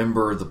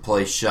 remember the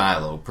place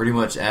Shiloh. Pretty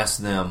much asks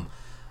them,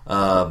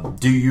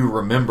 do you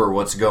remember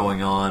what's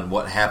going on?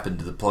 What happened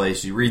to the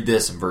place? You read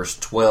this in verse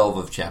 12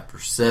 of chapter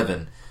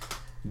 7.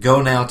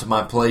 Go now to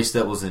my place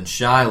that was in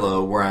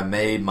Shiloh, where I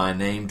made my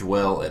name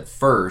dwell at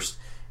first,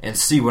 and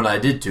see what I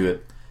did to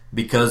it,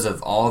 because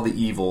of all the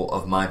evil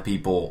of my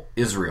people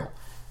Israel.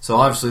 So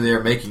obviously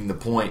they're making the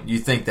point, you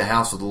think the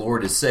house of the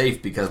Lord is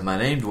safe because my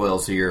name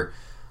dwells here.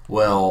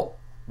 Well,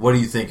 what do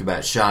you think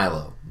about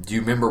Shiloh? Do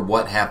you remember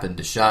what happened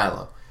to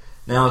Shiloh?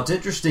 Now, it's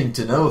interesting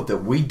to note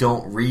that we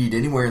don't read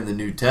anywhere in the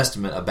New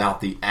Testament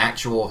about the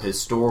actual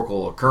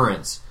historical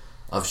occurrence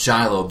of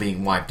Shiloh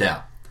being wiped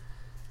out.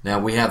 Now,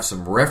 we have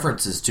some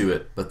references to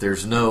it, but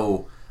there's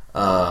no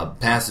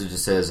passage that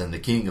says, and the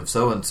king of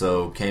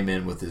so-and-so came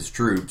in with his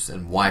troops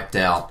and wiped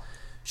out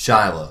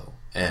Shiloh,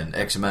 and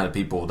X amount of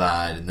people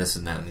died, and this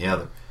and that and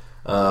the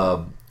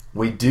other.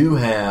 We do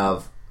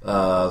have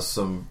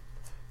some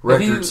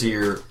records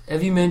here.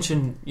 Have you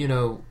mentioned,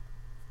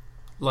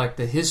 like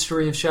the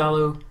history of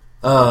Shiloh?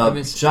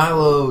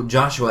 Shiloh,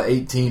 Joshua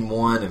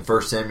 18:1 and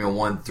 1 Samuel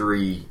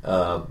 1:3.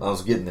 I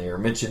was getting there.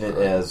 Mention it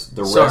as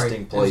the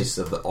resting place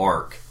of the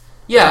ark.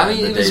 Yeah, I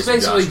mean, it was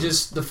basically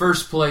just the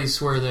first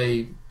place where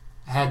they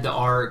had the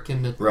ark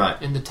and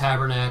the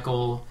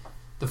tabernacle,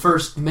 the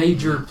first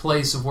major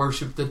place of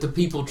worship that the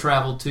people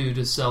traveled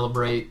to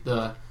celebrate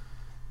the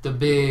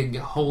big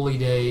holy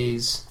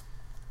days.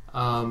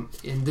 And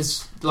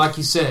this, like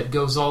you said,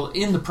 goes all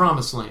in the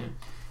Promised Land,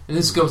 and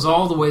this goes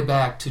all the way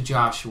back to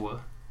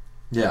Joshua.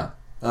 Yeah,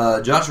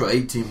 Joshua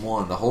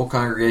 18:1. The whole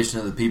congregation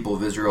of the people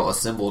of Israel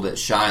assembled at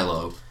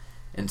Shiloh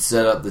and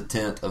set up the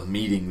tent of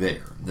meeting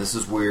there. This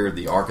is where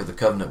the Ark of the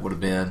Covenant would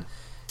have been.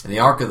 And the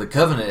Ark of the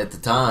Covenant at the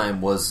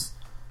time was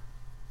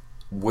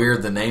where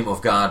the name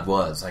of God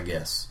was, I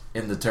guess,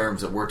 in the terms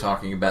that we're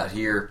talking about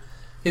here.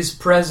 His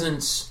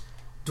presence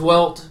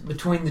dwelt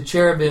between the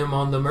cherubim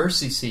on the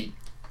mercy seat.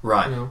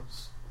 Right.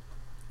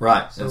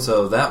 Right. And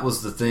so that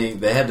was the thing.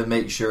 They had to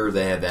make sure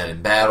they had that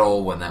in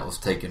battle. When that was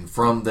taken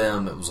from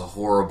them, it was a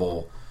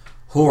horrible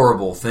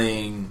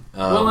thing.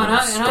 Well, and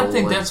I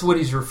think that's what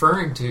he's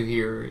referring to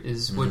here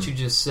is what you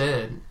just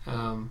said,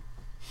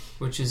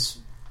 which is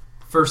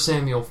 1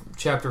 Samuel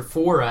chapter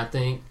 4, I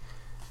think,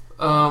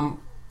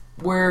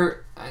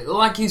 where,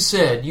 like you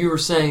said, you were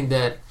saying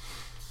that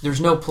there's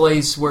no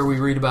place where we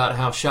read about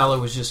how Shiloh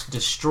was just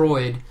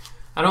destroyed.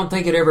 I don't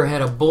think it ever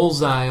had a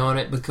bullseye on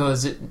it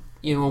because it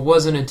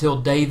wasn't until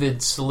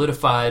David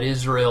solidified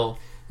Israel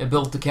and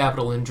built the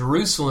capital in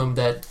Jerusalem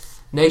that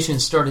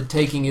nations started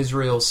taking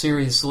Israel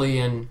seriously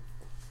and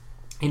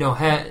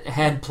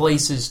had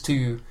places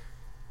to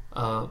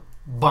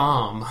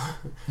bomb.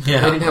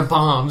 Yeah. They didn't have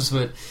bombs,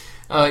 but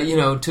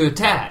to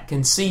attack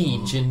and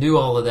siege and do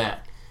all of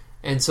that.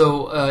 And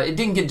so it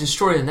didn't get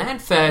destroyed in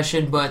that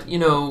fashion, but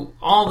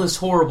all this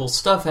horrible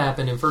stuff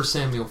happened in 1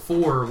 Samuel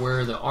 4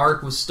 where the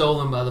ark was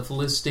stolen by the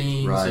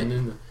Philistines, right. And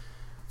then the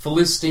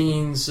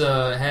Philistines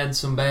had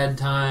some bad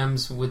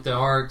times with the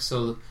ark,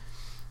 so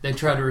they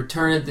tried to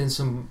return it. Then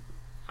some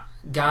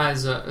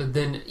guys,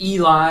 then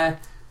Eli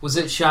was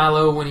at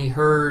Shiloh when he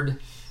heard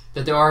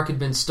that the ark had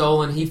been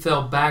stolen. He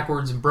fell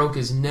backwards and broke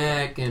his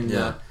neck, and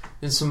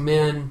then some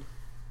men.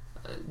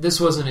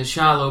 This wasn't at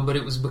Shiloh, but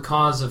it was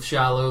because of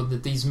Shiloh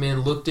that these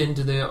men looked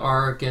into the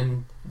ark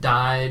and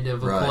died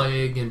of a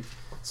plague. And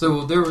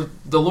so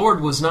the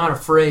Lord was not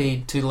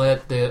afraid to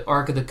let the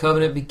Ark of the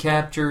Covenant be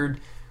captured,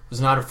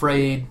 was not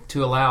afraid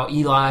to allow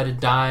Eli to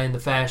die in the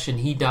fashion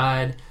he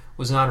died,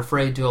 was not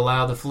afraid to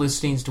allow the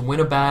Philistines to win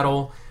a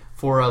battle,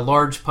 for a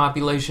large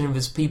population of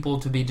his people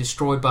to be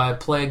destroyed by a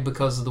plague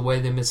because of the way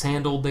they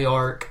mishandled the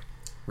ark.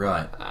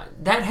 Right.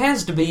 That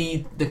has to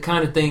be the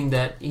kind of thing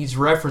that he's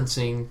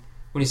referencing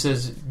when he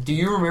says, "Do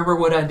you remember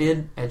what I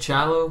did at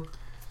Shiloh?"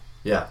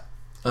 Yeah.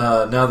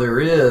 Now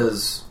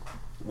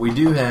we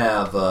do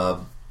have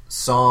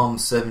Psalm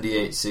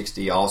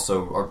 78:60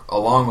 also,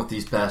 along with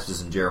these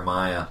passages in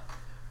Jeremiah,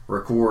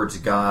 records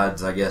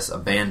God's, I guess,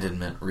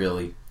 abandonment,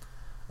 really,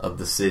 of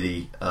the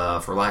city,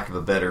 for lack of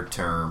a better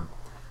term.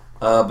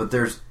 But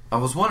I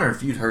was wondering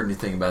if you'd heard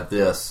anything about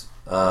this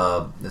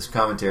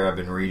commentary I've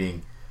been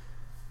reading.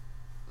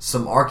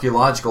 Some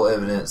archaeological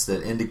evidence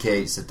that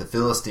indicates that the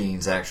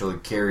Philistines actually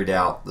carried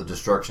out the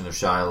destruction of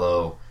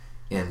Shiloh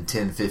in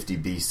 1050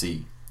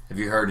 BC. Have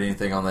you heard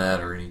anything on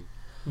that or any?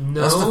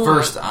 No. That's the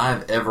first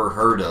I've ever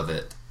heard of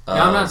it.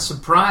 I'm not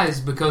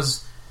surprised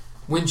because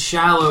when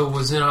Shiloh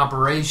was in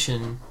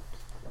operation,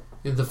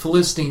 the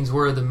Philistines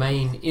were the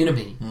main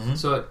enemy. Mm-hmm.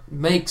 So it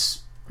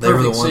makes perfect sense. They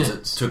were the ones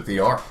that took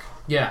the ark.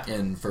 Yeah.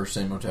 In 1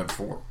 Samuel chapter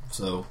 4.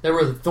 So they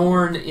were the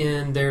thorn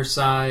in their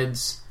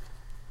sides.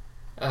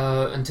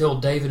 Until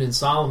David and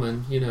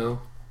Solomon,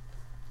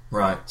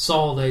 right?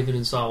 Saul, David,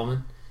 and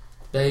Solomon,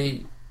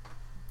 they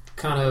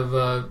kind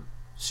of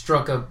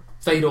struck a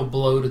fatal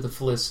blow to the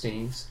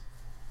Philistines.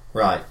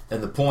 Right,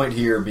 and the point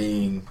here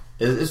being,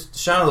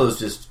 Shiloh is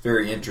just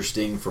very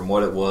interesting from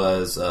what it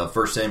was.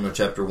 1 Samuel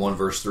chapter 1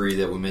 verse 3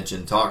 that we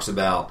mentioned talks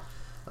about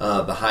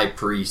the high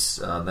priests.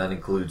 That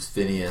includes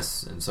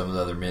Phinehas and some of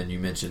the other men you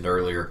mentioned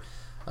earlier.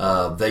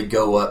 They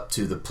go up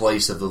to the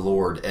place of the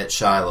Lord at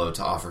Shiloh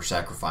to offer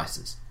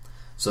sacrifices.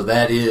 So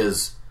that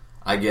is,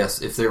 I guess,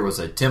 if there was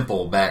a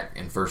temple back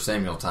in 1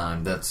 Samuel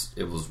time,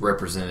 it was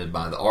represented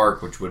by the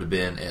ark, which would have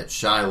been at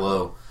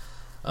Shiloh.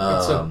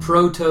 It's a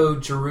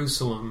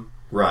proto-Jerusalem.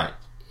 Right.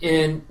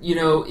 And,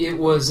 it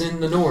was in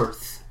the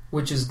north,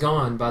 which is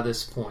gone by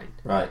this point.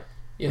 Right.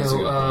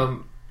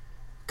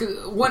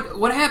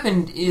 What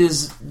happened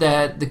is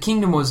that the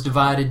kingdom was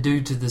divided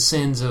due to the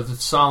sins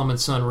of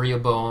Solomon's son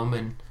Rehoboam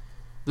and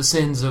the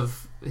sins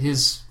of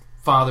his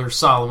father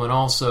Solomon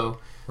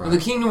also. Right. When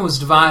the kingdom was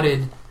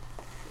divided,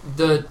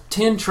 the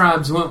 10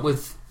 tribes went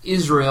with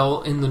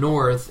Israel in the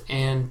north,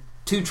 and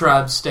 2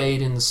 tribes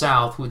stayed in the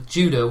south with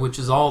Judah, which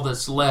is all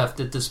that's left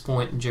at this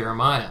point in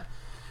Jeremiah.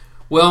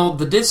 Well,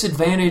 the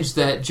disadvantage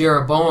that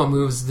Jeroboam,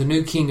 who was the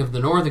new king of the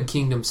northern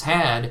kingdoms,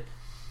 had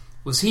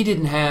was he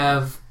didn't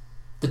have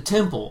the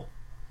temple.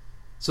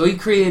 So he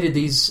created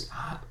these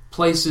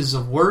places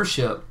of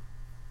worship,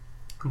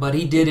 but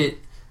he did it,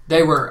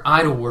 they were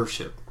idol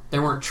worship. They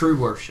weren't true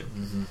worship.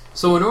 Mm-hmm.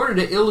 So in order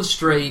to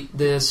illustrate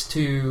this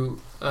to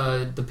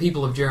the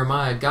people of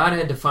Jeremiah, God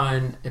had to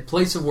find a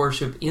place of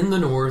worship in the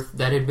north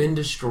that had been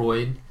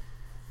destroyed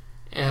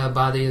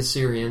by the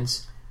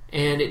Assyrians,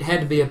 and it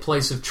had to be a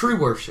place of true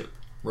worship.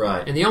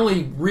 Right. And the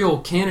only real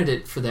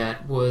candidate for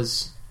that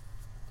was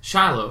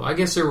Shiloh. I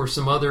guess there were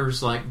some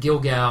others like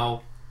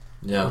Gilgal,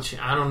 which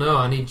I don't know.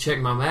 I need to check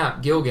my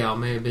map. Gilgal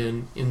may have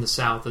been in the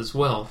south as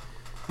well.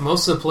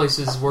 Most of the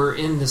places were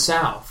in the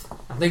south.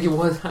 I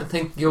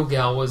think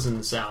Gilgal was in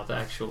the south,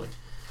 actually.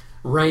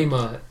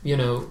 Ramah,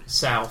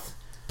 south.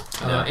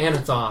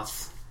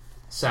 Anathoth,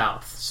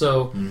 south.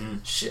 So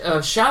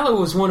Shiloh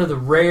was one of the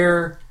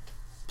rare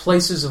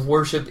places of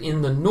worship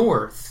in the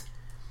north.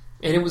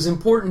 And it was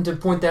important to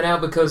point that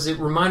out because it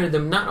reminded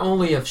them not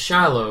only of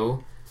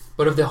Shiloh,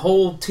 but of the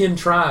whole 10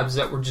 tribes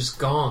that were just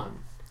gone.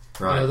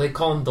 Right. They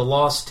call them the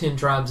lost 10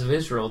 tribes of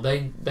Israel.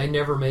 They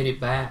never made it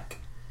back.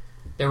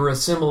 They were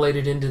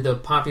assimilated into the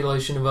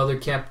population of other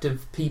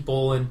captive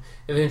people and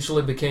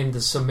eventually became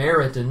the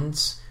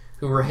Samaritans,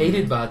 who were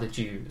hated by the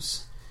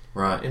Jews.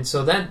 Right. And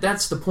so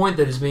that's the point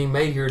that is being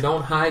made here.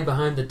 Don't hide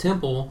behind the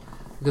temple,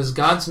 because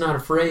God's not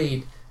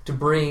afraid to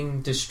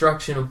bring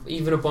destruction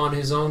even upon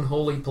His own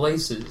holy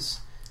places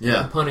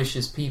to punish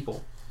His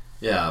people.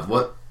 Yeah,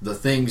 what the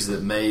things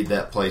that made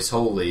that place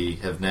holy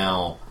have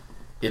now,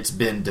 it's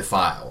been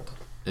defiled.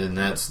 And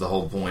that's the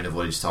whole point of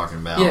what he's talking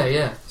about.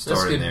 Yeah.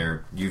 Starting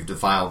there, you've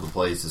defiled the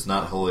place, it's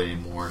not holy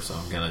anymore, so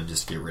I'm going to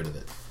just get rid of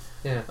it.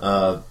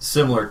 Yeah.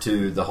 Similar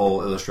to the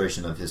whole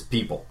illustration of his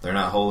people. They're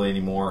not holy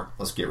anymore,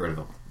 let's get rid of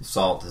them.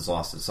 Salt has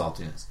lost its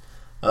saltiness.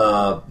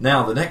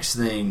 Now, the next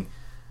thing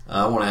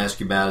I want to ask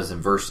you about is in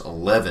verse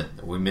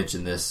 11. We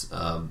mentioned this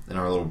in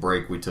our little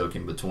break we took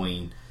in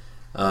between.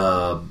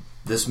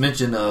 This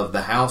mention of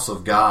the house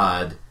of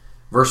God,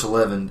 verse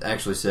 11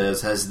 actually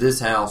says, "Has this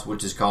house,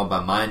 which is called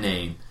by my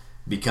name,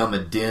 become a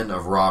den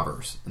of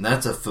robbers?" And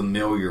that's a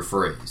familiar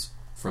phrase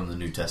from the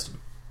New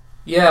Testament.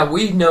 Yeah,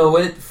 we know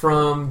it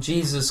from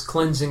Jesus'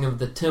 cleansing of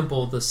the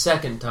temple the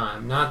second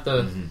time, not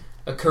the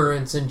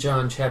occurrence in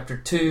John chapter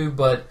 2,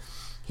 but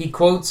he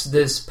quotes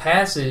this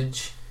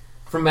passage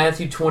from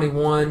Matthew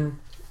 21,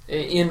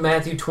 in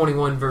Matthew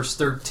 21 verse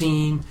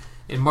 13,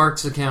 in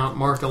Mark's account,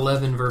 Mark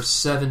 11 verse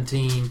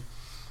 17.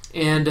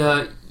 And,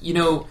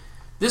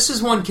 this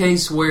is one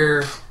case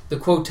where the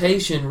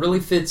quotation really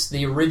fits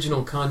the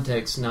original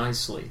context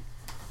nicely.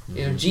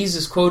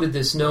 Jesus quoted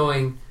this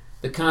knowing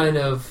the kind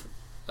of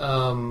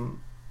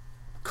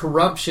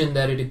corruption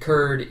that had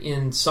occurred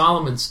in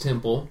Solomon's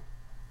temple.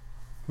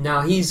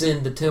 Now he's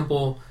in the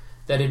temple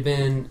that had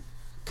been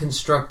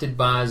constructed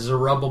by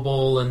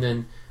Zerubbabel and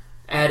then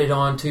added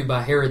on to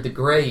by Herod the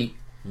Great.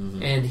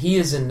 And he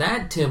is in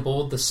that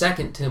temple, the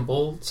second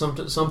temple.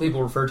 Some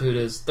people refer to it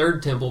as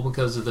third temple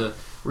because of the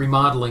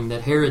remodeling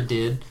that Herod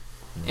did.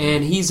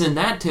 And he's in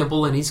that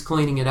temple and he's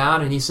cleaning it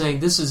out, and he's saying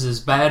this is as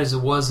bad as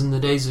it was in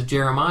the days of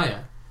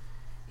Jeremiah.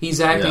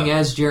 He's acting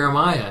as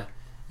Jeremiah.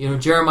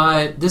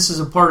 Jeremiah, this is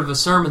a part of a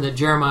sermon that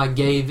Jeremiah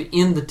gave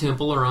in the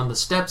temple or on the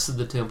steps of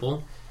the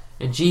temple,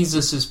 and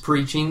Jesus is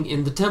preaching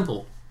in the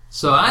temple.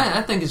 So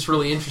I think it's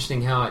really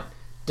interesting how it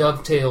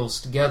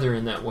dovetails together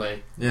in that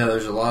way. Yeah,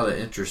 there's a lot of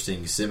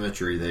interesting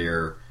symmetry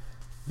there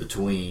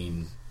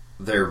between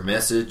their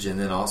message and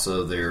then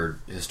also their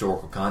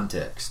historical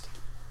context.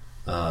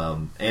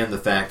 And the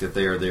fact that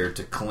they are there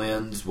to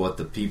cleanse what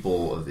the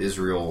people of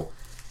Israel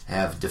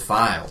have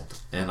defiled.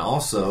 And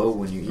also,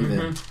 when you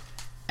even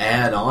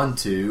add on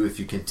to, if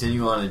you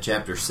continue on in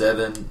chapter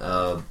 7,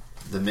 the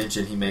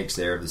mention he makes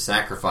there of the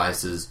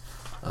sacrifices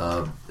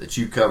that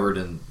you covered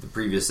in the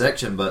previous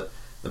section, but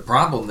the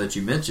problem that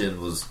you mentioned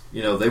was,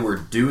 they were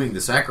doing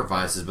the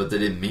sacrifices, but they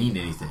didn't mean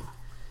anything.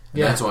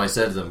 And that's why I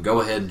said to them,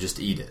 go ahead and just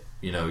eat it.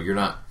 You're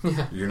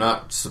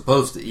not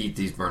supposed to eat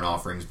these burnt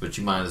offerings, but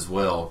you might as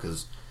well,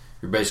 because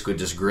you're basically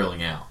just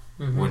grilling out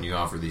when you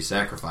offer these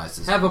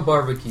sacrifices. Have a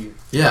barbecue.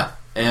 Yeah.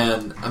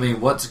 And,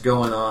 what's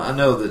going on? I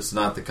know that's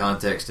not the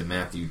context in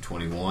Matthew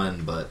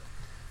 21, but,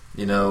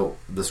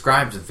 the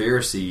scribes and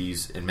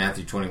Pharisees in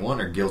Matthew 21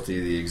 are guilty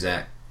of the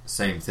exact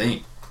same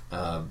thing.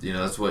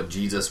 That's what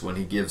Jesus, when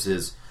he gives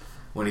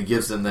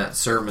them that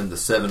sermon, the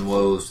 7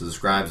 woes to the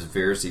scribes and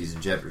Pharisees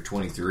in chapter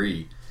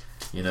 23,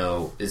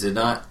 is it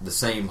not the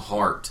same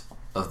heart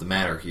of the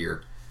matter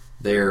here?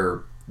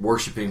 They're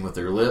worshiping with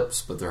their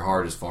lips, but their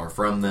heart is far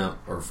from them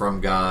or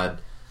from God.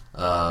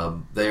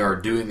 They are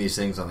doing these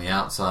things on the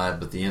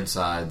outside, but the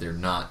inside they're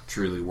not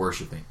truly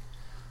worshiping.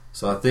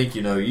 So I think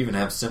you even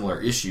have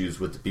similar issues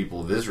with the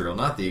people of Israel,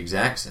 not the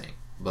exact same,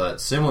 but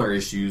similar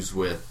issues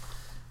with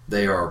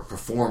they are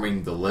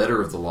performing the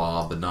letter of the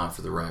law, but not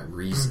for the right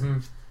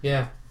reason.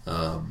 Yeah.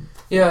 One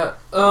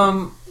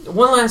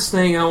last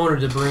thing I wanted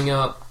to bring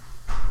up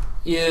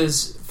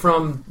is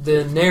from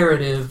the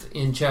narrative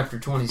in chapter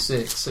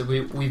 26 that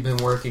we've been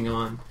working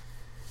on.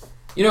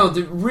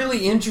 The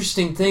really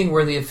interesting thing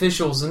where the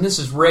officials, and this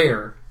is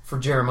rare for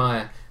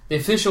Jeremiah, the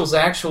officials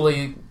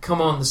actually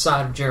come on the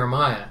side of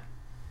Jeremiah.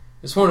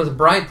 It's one of the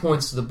bright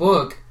points of the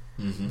book.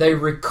 They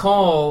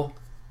recall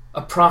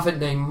a prophet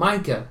named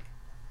Micah,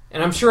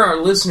 And I'm sure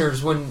our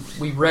listeners, when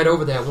we read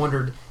over that,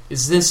 wondered,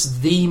 is this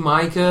the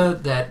Micah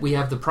that we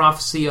have the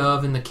prophecy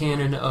of in the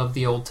canon of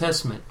the Old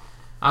Testament?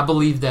 I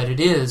believe that it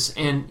is.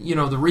 And,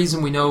 the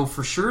reason we know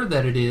for sure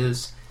that it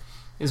is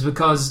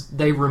because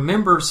they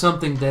remember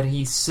something that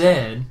he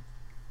said,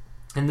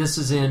 and this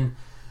is in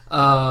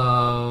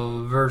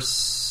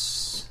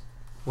verse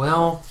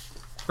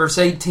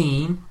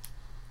 18.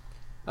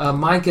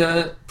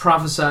 Micah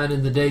prophesied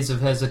in the days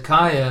of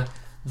Hezekiah,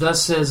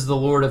 "Thus says the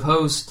Lord of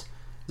hosts,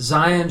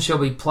 Zion shall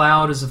be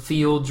plowed as a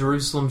field,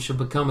 Jerusalem shall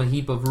become a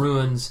heap of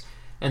ruins,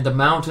 and the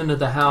mountain of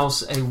the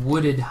house a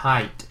wooded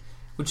height,"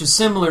 which is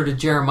similar to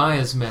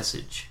Jeremiah's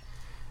message.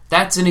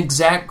 That's an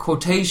exact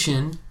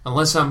quotation,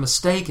 unless I'm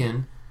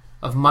mistaken,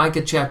 of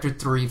Micah chapter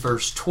 3,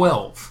 verse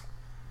 12.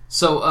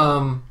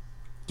 So,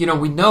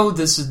 we know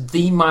this is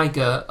the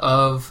Micah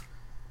of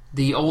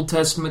the Old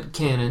Testament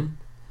canon,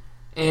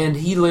 and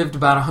he lived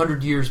about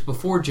 100 years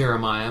before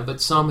Jeremiah,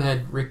 but some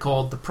had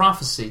recalled the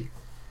prophecy.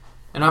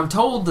 And I'm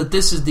told that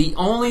this is the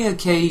only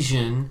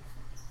occasion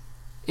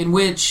in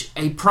which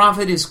a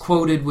prophet is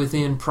quoted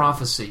within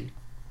prophecy.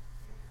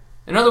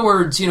 In other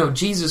words,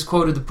 Jesus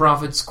quoted the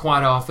prophets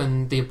quite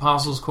often, the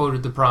apostles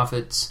quoted the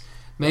prophets.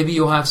 Maybe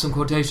you'll have some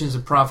quotations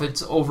of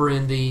prophets over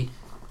in the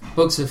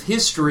books of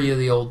history of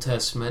the Old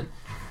Testament,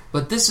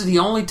 but this is the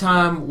only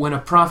time when a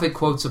prophet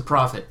quotes a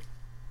prophet.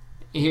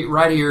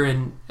 Right here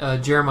in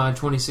Jeremiah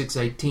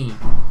 26:18.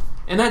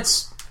 And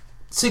that's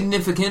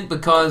significant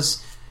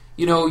because,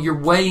 you're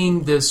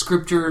weighing the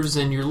scriptures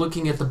and you're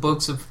looking at the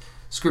books of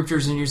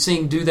scriptures and you're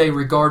seeing, do they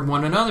regard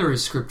one another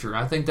as scripture?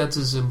 I think that's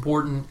as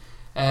important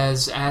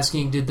as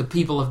asking, did the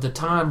people of the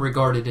time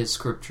regard it as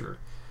scripture?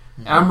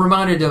 Mm-hmm. I'm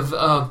reminded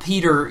of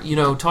Peter,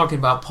 talking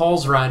about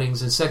Paul's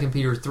writings in 2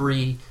 Peter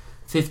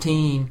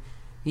 3:15.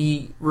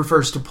 He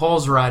refers to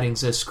Paul's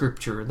writings as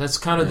scripture. That's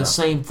kind of the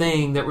same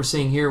thing that we're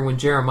seeing here when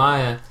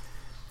Jeremiah,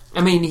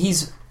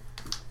 he's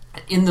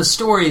in the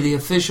story, the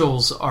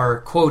officials are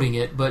quoting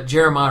it, but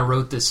Jeremiah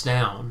wrote this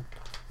down.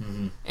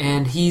 Mm-hmm.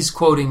 And he's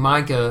quoting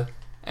Micah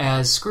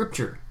as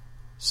scripture.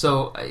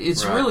 So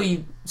it's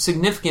really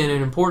significant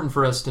and important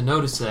for us to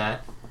notice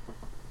that.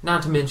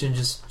 Not to mention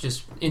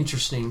just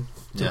interesting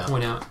to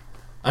point out.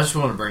 I just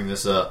want to bring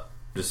this up.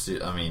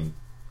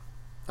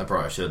 I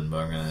probably shouldn't, but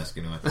I'm going to ask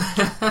anyway.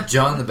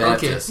 John the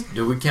Baptist. Okay.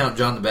 Do we count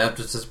John the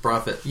Baptist as a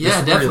prophet?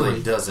 Yeah, this definitely.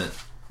 Really doesn't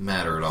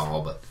matter at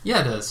all, but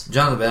yeah, it does.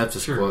 John the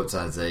Baptist quotes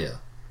Isaiah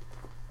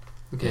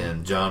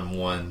in John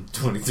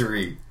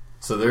 1:23.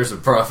 So there's a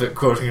prophet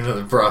quoting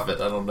another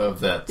prophet. I don't know if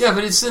that's... Yeah,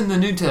 but it's in the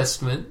New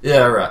Testament.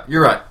 Yeah, right.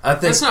 You're right. I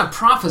think that's not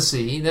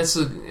prophecy. That's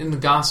in the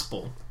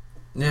gospel.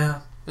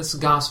 Yeah. That's the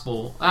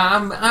gospel.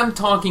 I'm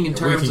talking in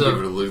terms of... We can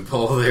give it a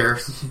loophole there.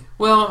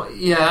 Well,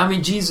 yeah,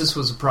 Jesus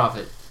was a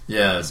prophet.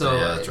 Yeah, that's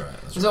right.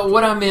 So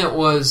what I meant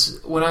was,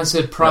 when I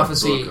said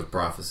prophecy... The book of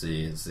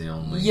prophecy is the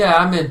only... Yeah,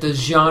 I meant the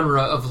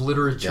genre of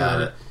literature.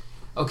 Got it.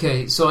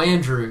 Okay, so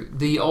Andrew,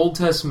 the Old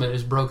Testament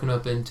is broken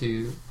up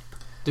into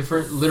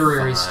different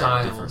literary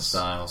styles. Different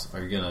styles.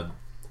 Are you going to...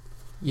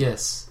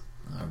 Yes.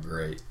 Oh,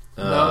 great.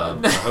 No.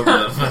 I hope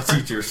none of my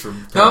teachers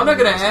from... No, I'm not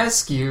going to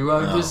ask you.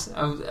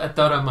 I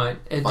thought I might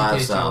educate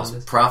 5 styles. you on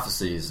this.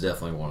 Prophecy is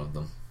definitely one of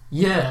them.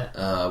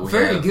 Yeah.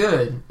 Very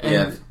good. We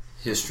have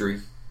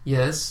history.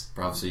 Yes.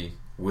 Prophecy.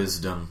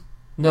 Wisdom.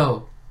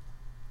 No.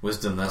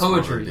 Wisdom, that's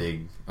poetry. One of the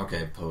big...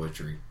 Okay,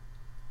 poetry.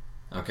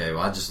 Okay,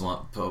 well, I just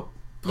want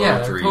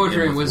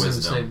poetry and wisdom.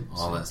 Same.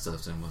 All that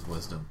stuff's in with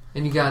wisdom.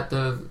 And you got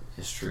the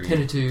history,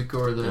 Pentateuch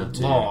or the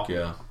law.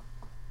 Yeah.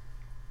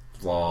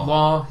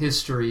 Law,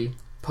 history,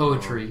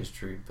 poetry.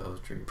 History,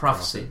 poetry.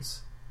 Prophecy.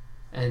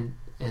 And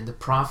the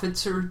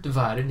prophets are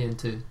divided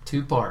into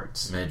 2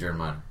 parts. Major and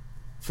minor.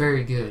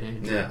 Very good,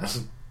 Andrew. Yeah.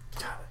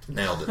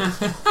 Nailed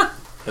it.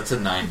 That's a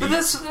 90. But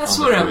that's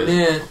what I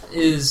meant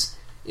is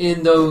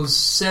in those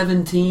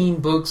 17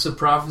 books of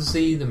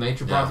prophecy, the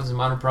major prophets and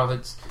minor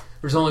prophets,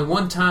 there's only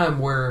one time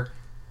where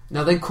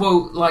now they'll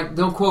quote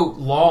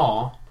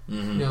law,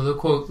 they'll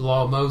quote the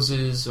law of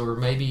Moses or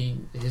maybe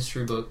a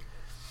history book.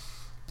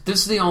 But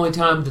this is the only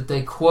time that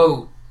they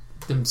quote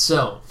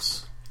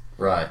themselves.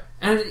 Right.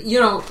 And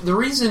the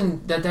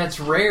reason that that's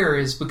rare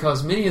is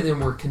because many of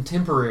them were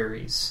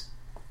contemporaries.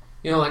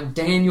 Like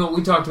Daniel,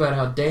 we talked about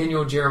how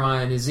Daniel,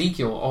 Jeremiah, and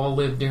Ezekiel all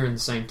lived during the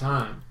same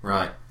time.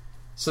 Right.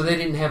 So they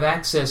didn't have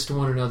access to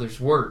one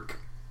another's work.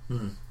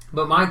 Hmm.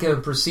 But Micah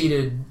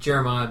preceded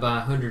Jeremiah by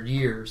 100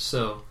 years,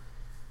 so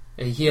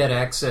he had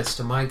access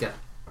to Micah.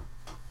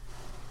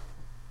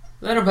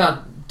 That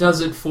about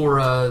does it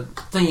for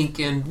Think,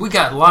 and we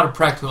got a lot of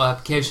practical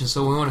applications,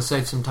 so we want to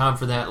save some time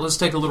for that. Let's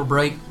take a little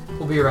break.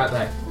 We'll be right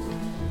back.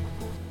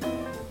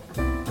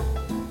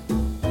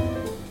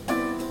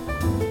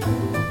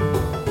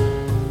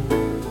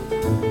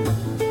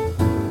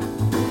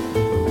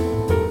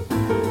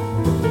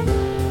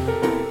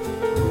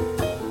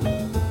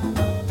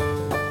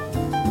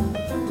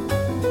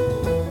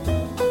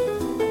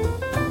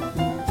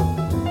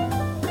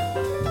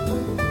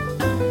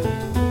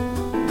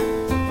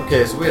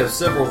 Okay, so we have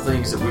several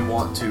things that we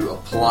want to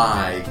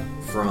apply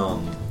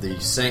from the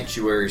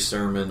sanctuary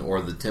sermon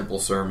or the temple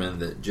sermon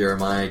that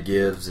Jeremiah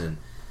gives in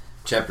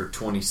chapter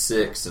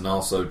 26 and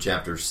also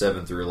chapters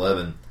 7 through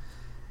 11.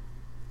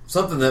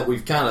 Something that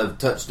we've kind of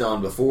touched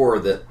on before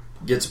that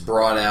gets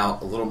brought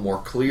out a little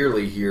more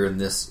clearly here in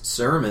this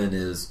sermon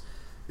is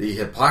the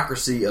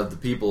hypocrisy of the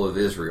people of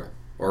Israel.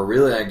 Or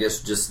really, I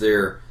guess, just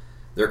they're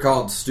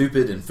called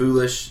stupid and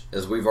foolish,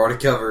 as we've already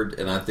covered,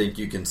 and I think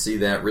you can see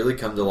that really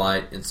come to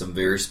light in some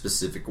very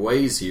specific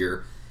ways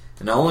here.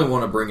 And I only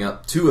want to bring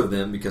up two of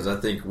them because I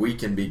think we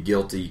can be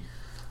guilty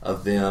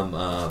of them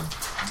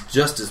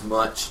just as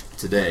much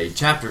today.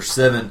 Chapter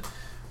 7,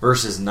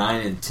 verses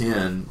 9 and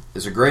 10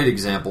 is a great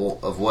example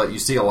of what you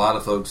see a lot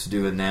of folks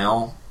doing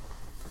now.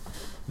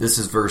 This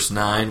is verse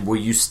 9. Will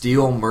you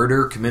steal,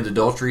 murder, commit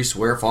adultery,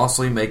 swear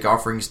falsely, make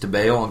offerings to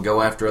Baal, and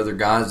go after other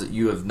gods that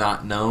you have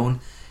not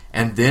known,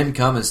 and then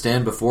come and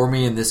stand before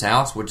me in this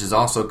house, which is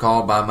also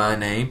called by my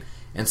name,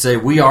 and say,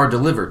 we are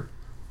delivered,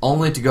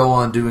 only to go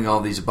on doing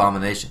all these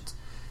abominations?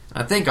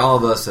 I think all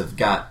of us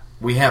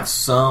we have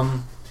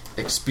some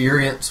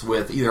experience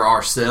with either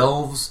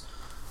ourselves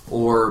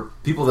or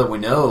people that we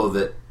know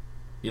that,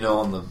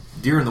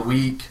 during the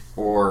week,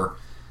 or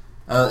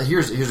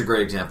here's a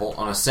great example.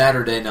 On a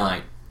Saturday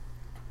night,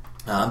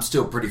 I'm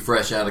still pretty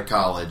fresh out of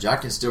college. I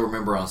can still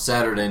remember on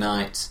Saturday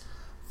nights,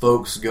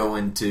 folks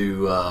going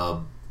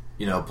to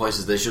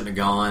places they shouldn't have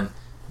gone,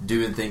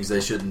 doing things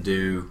they shouldn't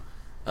do,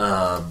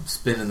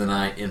 spending the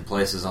night in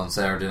places on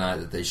Saturday night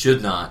that they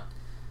should not,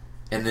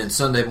 and then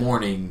Sunday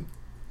morning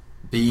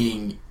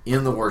being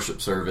in the worship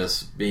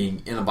service,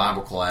 being in a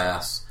Bible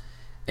class,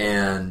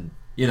 and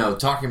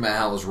talking about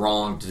how it was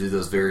wrong to do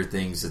those very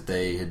things that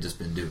they had just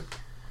been doing.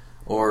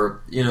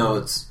 Or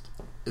it's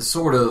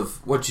sort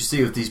of what you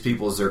see with these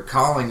people is they're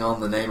calling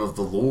on the name of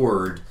the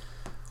Lord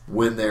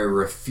when they're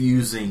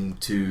refusing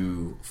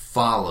to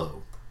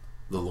follow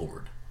the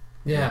Lord.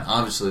 Yeah. And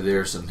obviously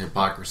there's some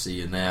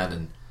hypocrisy in that,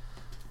 and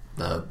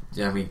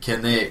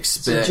can they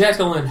expect... It's a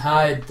Jekyll and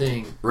Hyde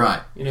thing.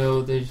 Right.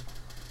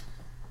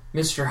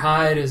 Mr.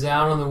 Hyde is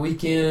out on the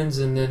weekends,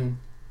 and then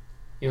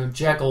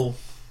Jekyll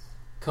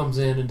comes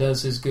in and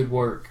does his good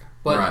work.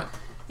 But right.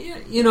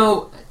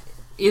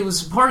 It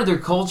was part of their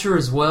culture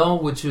as well,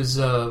 which was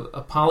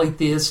a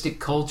polytheistic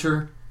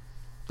culture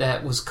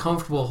that was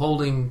comfortable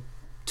holding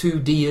two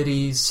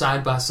deities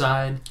side by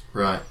side.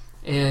 Right.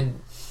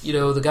 And,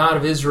 the God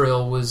of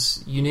Israel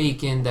was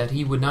unique in that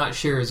he would not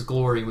share his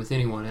glory with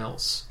anyone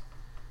else.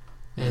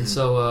 And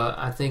so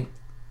I think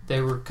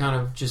they were kind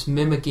of just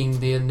mimicking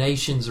the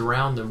nations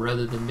around them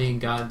rather than being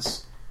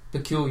God's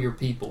peculiar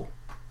people.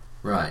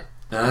 Right.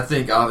 And I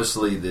think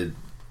obviously the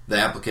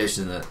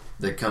application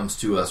that comes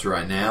to us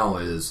right now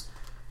is,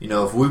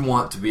 if we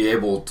want to be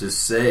able to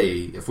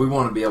if we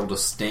want to be able to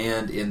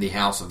stand in the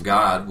house of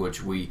God,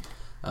 which we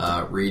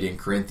read in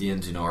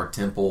Corinthians, our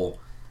temple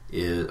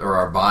or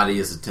our body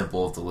is a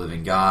temple of the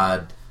living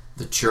God.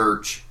 The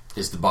church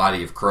is the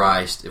body of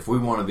Christ. If we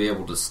want to be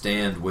able to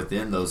stand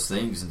within those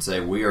things and say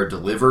we are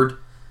delivered,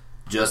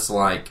 just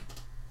like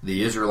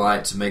the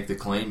Israelites make the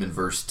claim in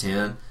verse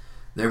 10,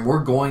 then we're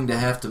going to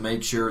have to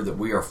make sure that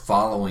we are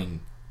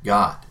following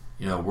God.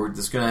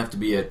 There's going to have to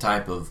be a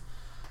type of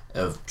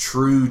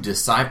true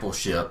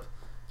discipleship,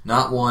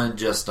 not one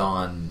just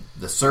on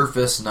the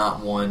surface,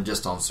 not one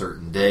just on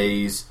certain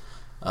days,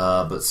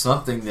 but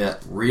something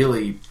that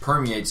really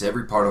permeates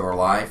every part of our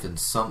life, and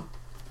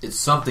it's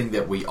something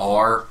that we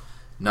are,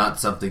 not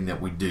something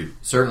that we do.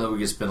 Certainly we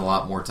could spend a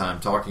lot more time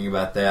talking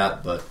about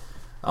that, but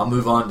I'll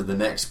move on to the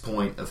next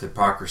point of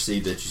hypocrisy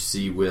that you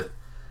see with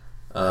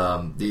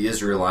the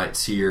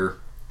Israelites here.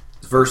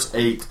 Verse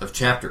 8 of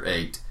chapter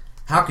 8.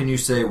 How can you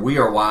say, we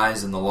are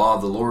wise and the law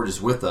of the Lord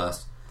is with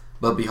us,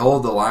 but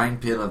behold, the lying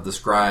pen of the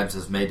scribes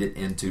has made it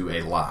into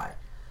a lie?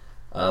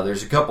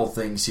 There's a couple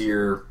things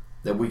here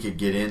that we could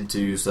get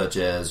into, such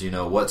as,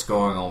 what's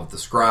going on with the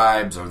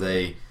scribes? Are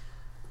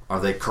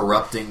they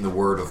corrupting the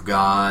word of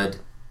God?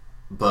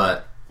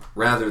 But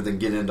rather than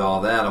get into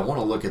all that, I want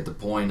to look at the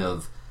point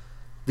of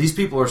these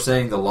people are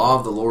saying the law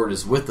of the Lord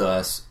is with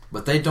us,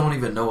 but they don't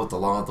even know what the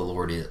law of the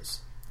Lord is.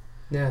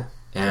 Yeah.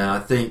 And I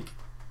think,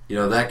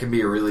 that can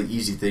be a really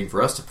easy thing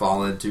for us to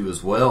fall into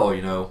as well.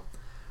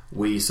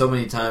 So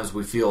many times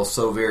we feel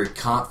so very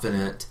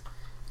confident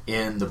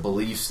in the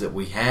beliefs that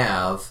we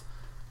have,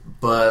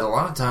 but a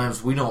lot of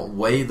times we don't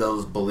weigh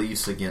those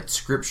beliefs against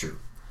Scripture.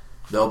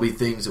 There'll be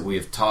things that we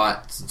have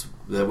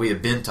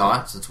been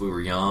taught since we were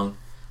young.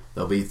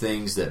 There'll be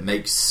things that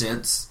make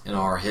sense in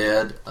our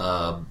head.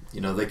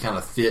 They kind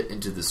of fit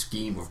into the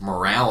scheme of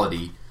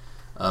morality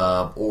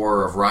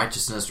or of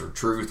righteousness or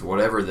truth, or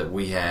whatever that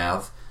we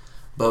have.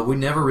 But we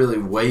never really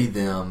weigh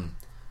them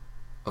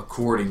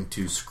according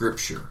to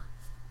Scripture.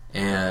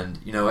 And,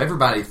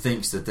 everybody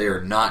thinks that they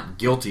are not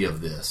guilty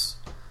of this.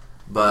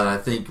 But I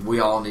think we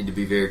all need to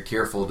be very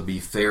careful to be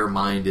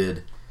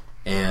fair-minded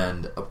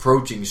and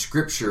approaching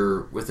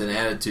Scripture with an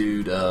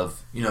attitude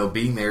of,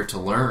 being there to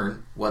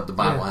learn what the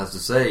Bible has to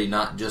say,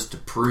 not just to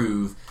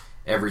prove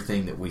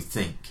everything that we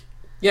think.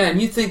 Yeah,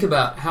 and you think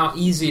about how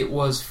easy it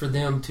was for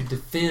them to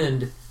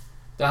defend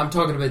I'm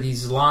talking about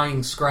these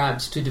lying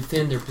scribes to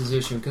defend their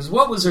position. Because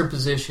what was their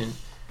position?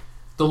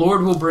 The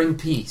Lord will bring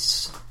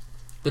peace.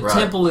 The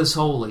temple is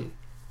holy.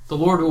 The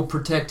Lord will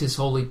protect His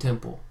holy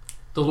temple.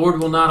 The Lord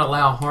will not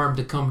allow harm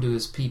to come to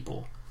His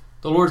people.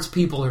 The Lord's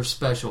people are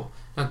special.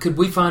 Now, could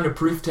we find a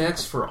proof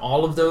text for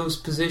all of those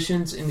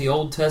positions in the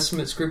Old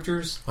Testament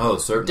scriptures? Oh,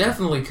 certainly.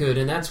 Definitely could,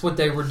 and that's what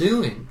they were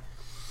doing.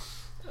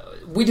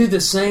 We do the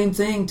same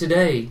thing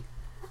today.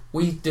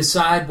 We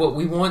decide what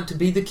we want to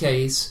be the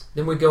case,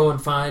 then we go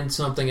and find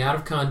something out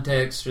of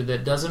context or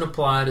that doesn't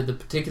apply to the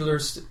particular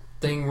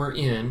thing we're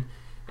in,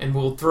 and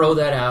we'll throw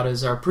that out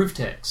as our proof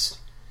text.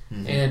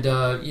 Mm-hmm. And,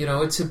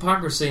 it's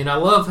hypocrisy. And I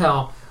love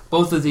how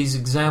both of these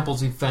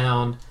examples we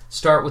found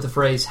start with the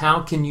phrase,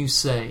 how can you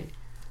say?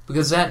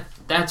 Because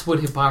that's what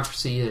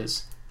hypocrisy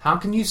is. How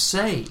can you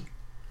say?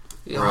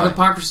 Right.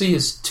 Hypocrisy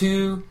is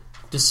two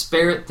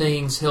disparate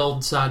things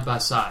held side by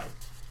side.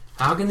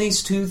 How can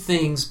these two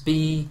things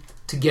be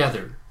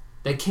together?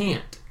 They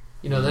can't.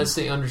 That's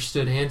the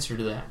understood answer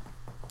to that.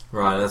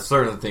 Right. I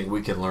certainly think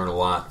we can learn a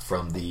lot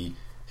from the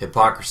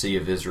hypocrisy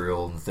of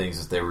Israel and the things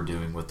that they were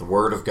doing with the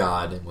Word of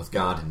God and with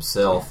God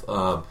Himself.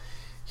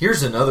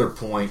 Here's another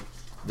point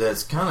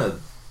that's kind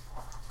of,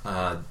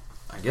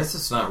 I guess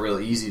it's not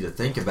really easy to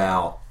think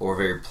about or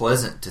very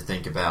pleasant to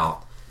think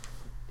about,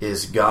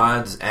 is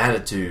God's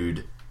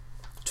attitude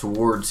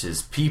towards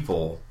His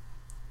people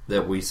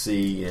that we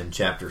see in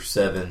chapter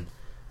 7,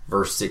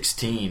 verse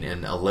 16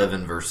 and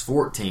 11, verse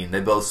 14.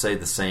 They both say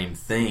the same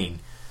thing.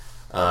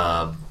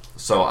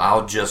 So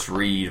I'll just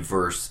read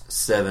verse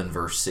 7,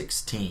 verse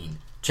 16.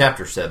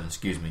 Chapter 7,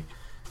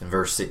 and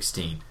verse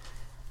 16.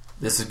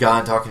 This is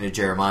God talking to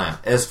Jeremiah.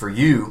 As for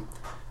you,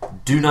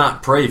 do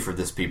not pray for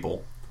this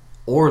people,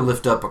 or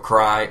lift up a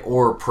cry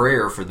or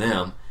prayer for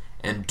them,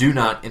 and do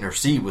not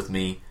intercede with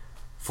me,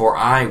 for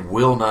I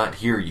will not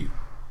hear you.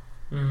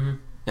 Mm-hmm.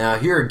 Now,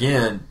 here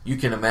again, you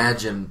can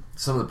imagine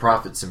some of the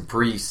prophets and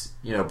priests,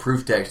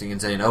 proof texting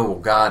and saying, oh, well,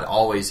 God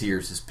always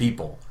hears His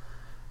people.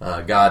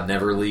 God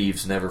never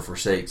leaves, never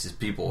forsakes His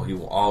people. He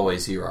will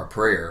always hear our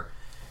prayer.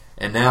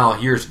 And now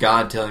here's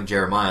God telling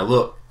Jeremiah,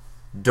 look,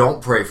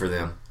 don't pray for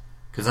them,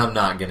 because I'm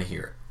not going to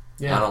hear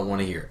it. Yeah. I don't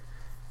want to hear it.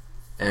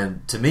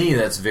 And to me,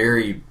 that's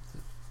very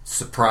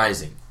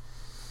surprising.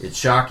 It's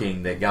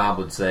shocking that God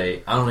would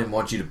say, I don't even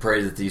want you to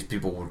pray that these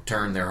people will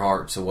turn their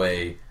hearts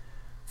away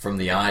from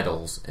the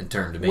idols and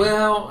turn to me.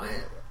 Well,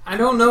 I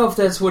don't know if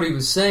that's what He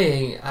was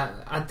saying.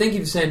 I think He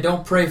was saying,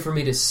 don't pray for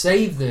me to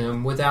save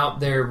them without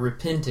their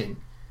repenting.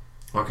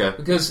 Okay.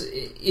 Because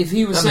if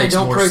He was saying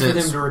don't pray for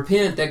them to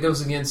repent, that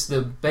goes against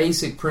the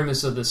basic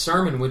premise of the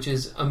sermon, which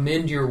is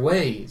amend your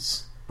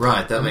ways.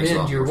 Right, that makes a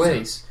lot more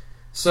sense.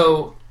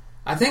 So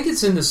I think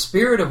it's in the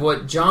spirit of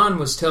what John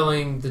was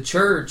telling the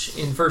church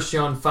in 1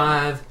 John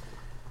 5,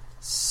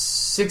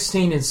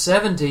 16 and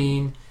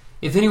 17.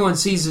 If anyone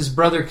sees his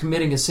brother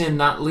committing a sin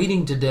not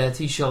leading to death,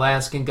 he shall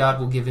ask, and God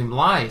will give him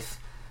life.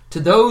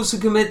 To those who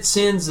commit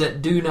sins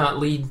that do not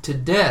lead to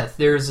death,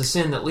 there is a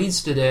sin that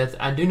leads to death.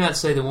 I do not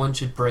say that one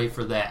should pray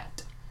for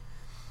that.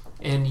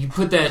 And you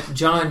put that,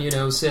 John,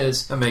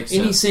 says, that makes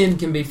any sense. sin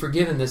can be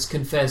forgiven that's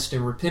confessed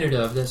and repented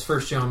of. That's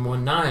 1 John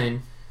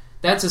 1:9.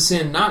 That's a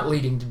sin not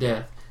leading to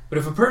death. But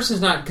if a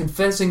person's not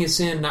confessing his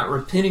sin, not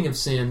repenting of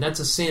sin, that's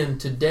a sin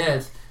to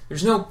death.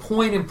 There's no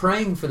point in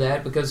praying for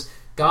that, because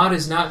God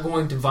is not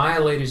going to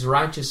violate His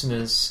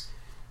righteousness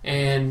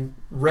and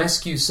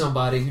rescue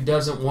somebody who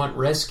doesn't want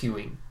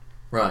rescuing.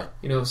 Right.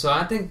 So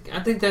I think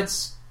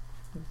that's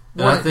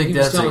what He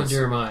was telling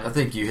Jeremiah. I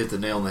think you hit the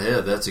nail on the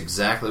head. That's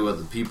exactly what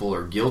the people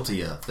are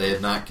guilty of. They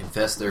have not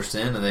confessed their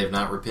sin, and they have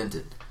not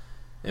repented.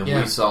 And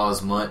we saw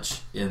as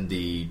much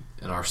in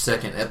our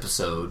second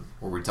episode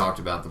where we talked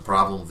about the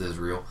problem with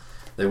Israel.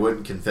 They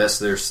wouldn't confess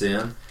their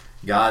sin.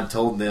 God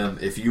told them,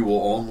 if you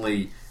will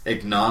only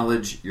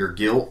acknowledge your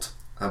guilt,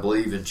 I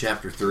believe in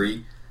chapter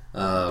 3,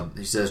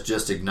 He says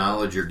just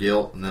acknowledge your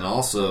guilt. And then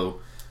also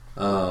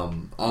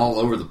all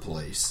over the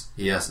place,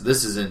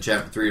 this is in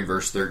chapter 3 and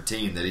verse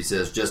 13 that He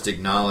says just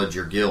acknowledge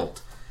your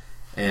guilt.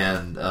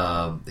 And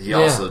He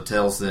also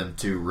tells them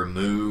to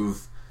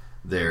remove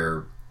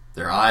their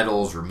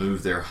idols,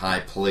 remove their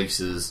high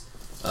places,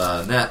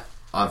 and that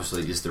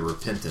obviously is the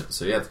repentance.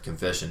 So you have the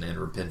confession and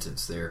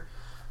repentance there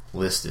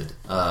listed.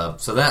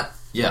 So that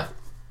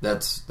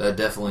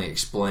definitely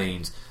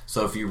explains.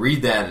 So if you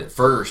read that at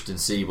first and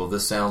see, well,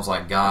 this sounds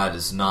like God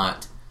is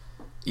not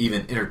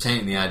even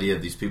entertaining the idea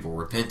of these people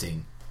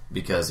repenting,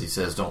 because He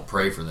says don't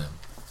pray for them.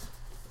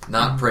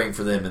 Not praying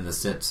for them in the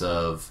sense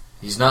of,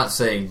 He's not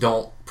saying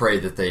don't pray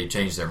that they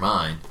change their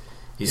mind.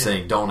 He's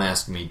saying don't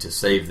ask me to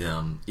save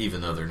them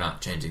even though they're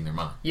not changing their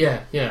mind.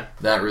 Yeah.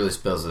 That really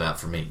spells it out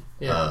for me.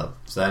 Yeah.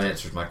 So that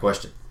answers my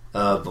question.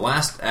 The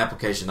last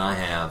application I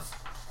have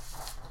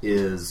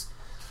is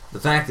the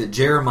fact that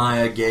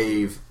Jeremiah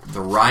gave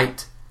the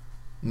right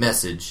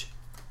message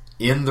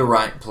in the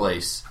right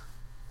place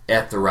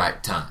at the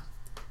right time.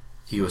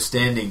 He was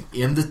standing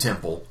in the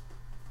temple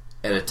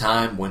at a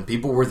time when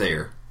people were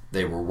there.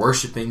 They were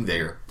worshiping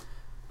there.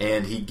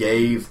 And he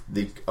gave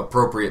the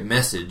appropriate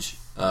message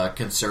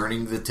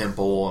concerning the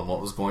temple and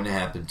what was going to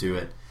happen to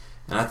it.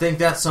 And I think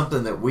that's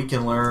something that we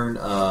can learn,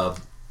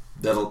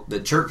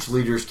 that church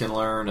leaders can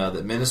learn,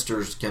 that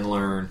ministers can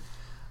learn,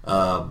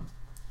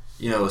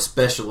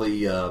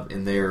 especially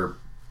in their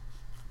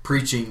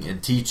preaching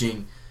and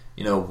teaching.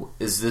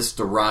 Is this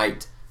the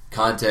right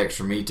context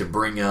for me to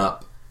bring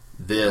up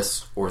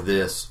this or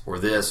this or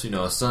this?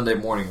 A Sunday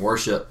morning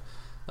worship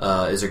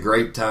is a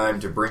great time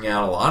to bring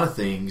out a lot of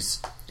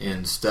things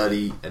in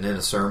study and in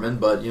a sermon,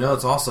 but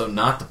it's also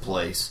not the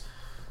place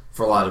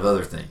for a lot of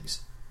other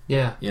things.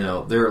 Yeah.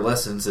 There are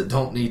lessons that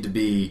don't need to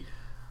be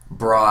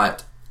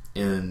brought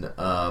in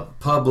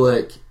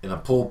public, in a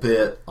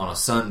pulpit, on a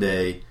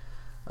Sunday.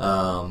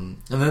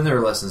 And then there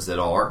are lessons that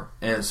are.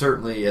 And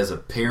certainly as a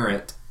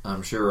parent,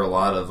 I'm sure a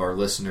lot of our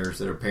listeners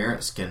that are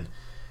parents can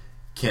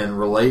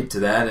relate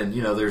to that. And,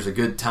 there's a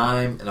good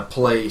time and a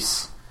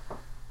place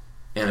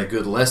and a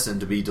good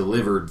lesson to be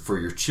delivered for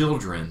your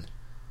children,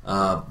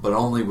 but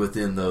only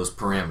within those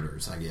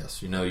parameters, I guess.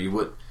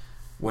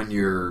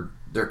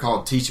 They're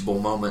called teachable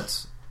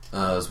moments,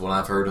 is what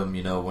I've heard them.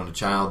 When a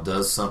child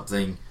does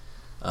something,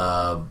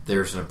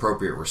 there's an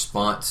appropriate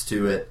response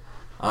to it.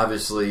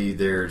 Obviously,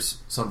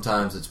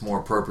 sometimes it's more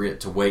appropriate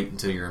to wait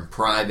until you're in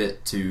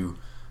private to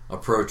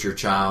approach your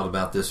child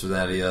about this or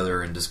that or the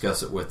other and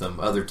discuss it with them.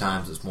 Other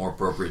times, it's more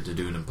appropriate to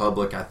do it in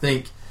public. I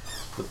think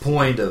the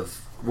point of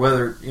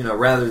whether,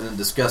 rather than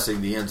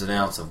discussing the ins and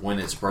outs of when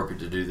it's appropriate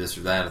to do this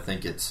or that, I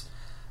think it's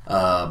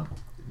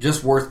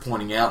just worth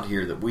pointing out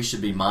here that we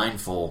should be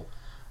mindful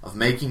of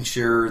making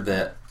sure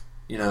that,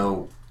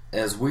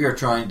 as we are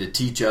trying to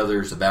teach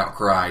others about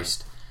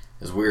Christ,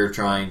 as we are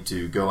trying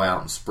to go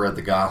out and spread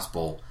the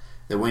gospel,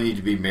 that we need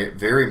to be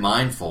very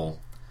mindful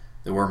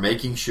that we're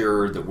making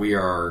sure that we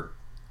are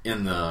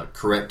in the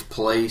correct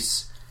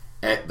place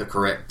at the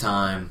correct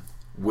time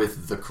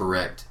with the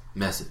correct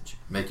message.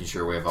 Making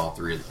sure we have all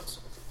three of those.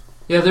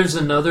 Yeah, there's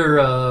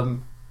another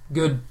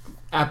good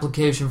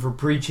application for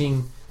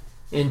preaching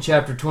in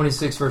chapter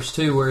 26, verse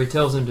 2, where he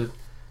tells him to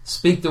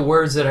speak the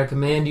words that I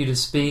command you to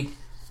speak.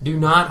 Do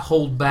not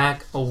hold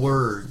back a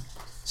word.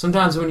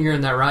 Sometimes when you're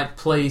in that right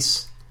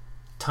place,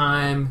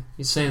 time,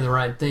 you're saying the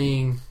right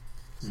thing,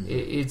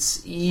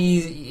 it's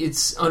easy,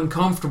 it's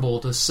uncomfortable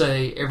to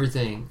say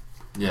everything.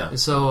 Yeah. And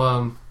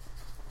so,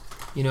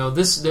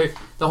 the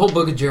whole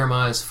book of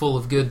Jeremiah is full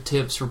of good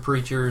tips for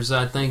preachers.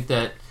 I think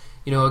that,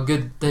 a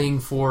good thing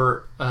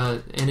for,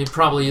 and it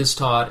probably is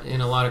taught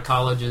in a lot of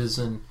colleges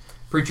and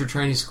preacher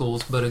training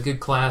schools, but a good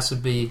class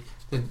would be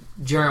the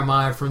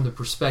Jeremiah from the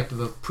perspective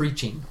of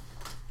preaching.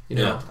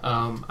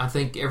 I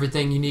think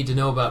everything you need to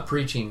know about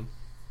preaching,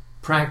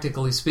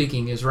 practically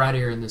speaking, is right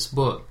here in this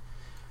book.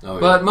 Oh, yeah.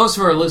 But most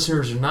of our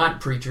listeners are not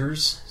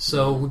preachers,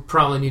 so we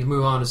probably need to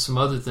move on to some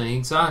other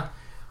things. I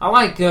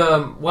like,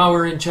 while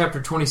we're in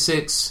chapter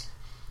 26,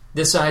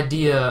 this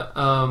idea,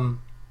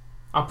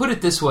 I'll put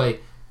it this way,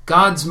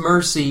 God's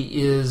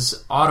mercy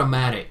is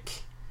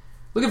automatic.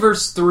 Look at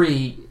verse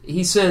 3.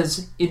 He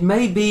says, it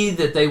may be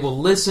that they will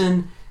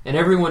listen and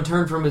everyone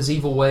turn from his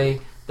evil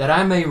way, that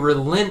I may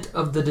relent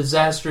of the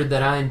disaster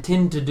that I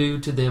intend to do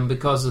to them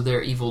because of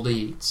their evil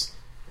deeds.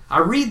 I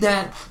read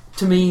that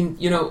to mean,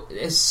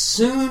 as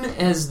soon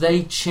as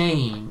they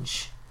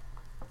change,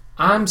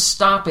 I'm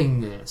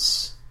stopping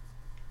this.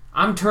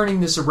 I'm turning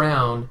this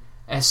around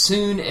as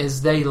soon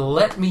as they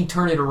let me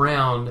turn it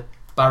around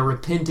by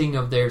repenting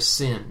of their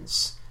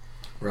sins.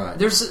 Right.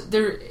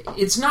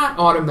 It's not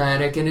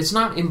automatic and it's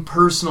not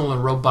impersonal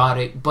and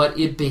robotic, but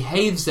it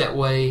behaves that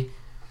way.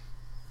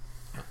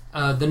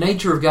 The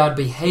nature of God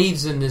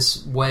behaves in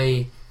this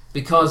way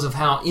because of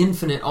how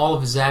infinite all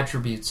of His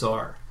attributes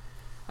are.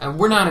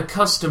 We're not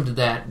accustomed to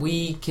that.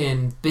 We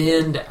can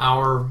bend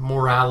our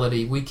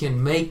morality. We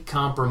can make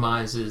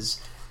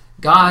compromises.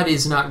 God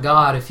is not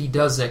God if He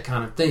does that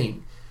kind of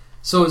thing.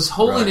 So His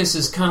holiness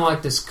is kind of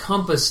like this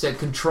compass that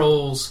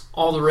controls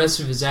all the rest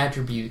of His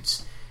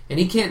attributes. And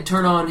He can't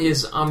turn on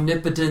His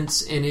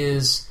omnipotence and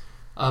His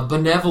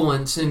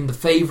benevolence in the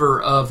favor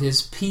of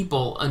His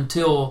people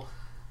until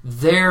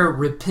their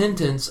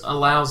repentance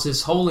allows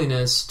His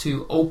holiness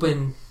to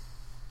open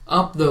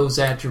up those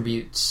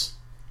attributes.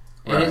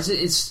 And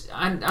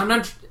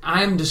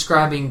I am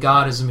describing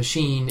God as a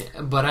machine,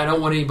 but I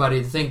don't want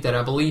anybody to think that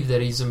I believe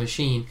that He's a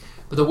machine.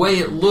 But the way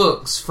it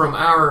looks from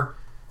our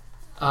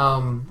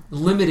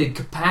limited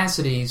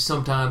capacities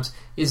sometimes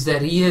is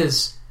that He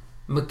is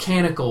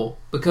mechanical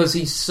because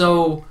He's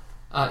so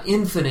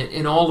infinite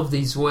in all of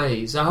these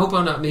ways. I hope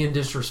I'm not being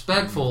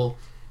disrespectful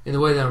in the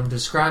way that I'm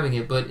describing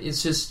it, but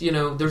it's just,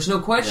 there's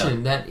no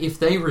question that if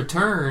they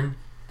return,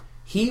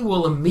 He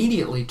will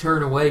immediately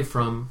turn away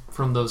from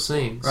those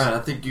things. Right, I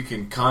think you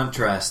can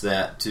contrast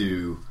that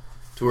to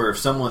where if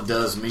someone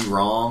does me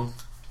wrong,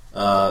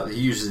 he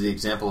uses the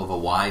example of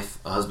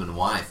a husband and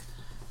wife.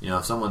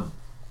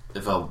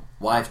 If a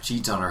wife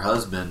cheats on her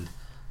husband,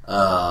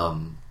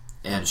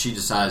 and she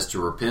decides to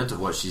repent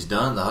of what she's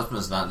done, the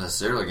husband's not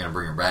necessarily going to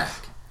bring her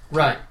back.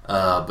 Right.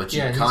 But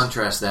you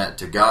contrast that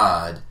to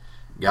God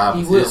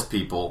with His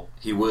people,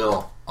 He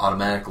will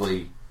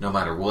automatically, no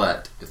matter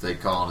what, if they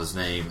call on His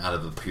name out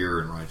of a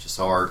pure and righteous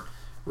heart,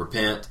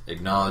 repent,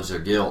 acknowledge their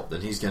guilt,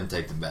 then He's going to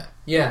take them back.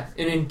 Yeah,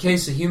 and in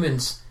case of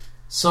humans,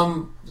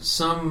 some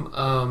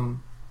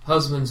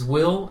husbands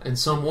will and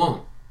some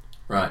won't.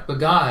 Right. But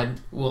God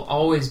will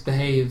always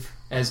behave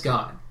as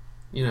God.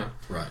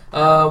 Right.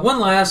 One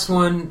last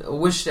one. I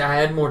wish I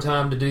had more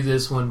time to do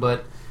this one,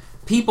 but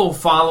people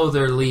follow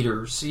their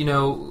leaders.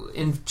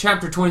 In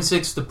chapter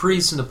 26, the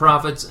priests and the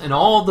prophets and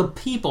all the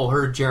people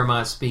heard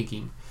Jeremiah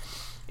speaking.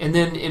 And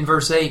then in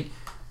verse 8,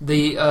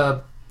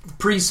 the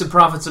priests, the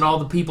prophets, and all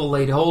the people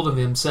laid hold of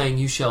him, saying,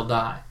 "You shall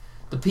die."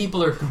 The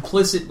people are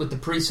complicit with the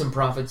priests and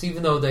prophets,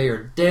 even though they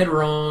are dead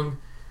wrong.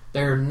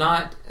 They're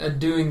not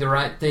doing the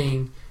right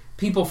thing.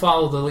 People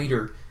follow the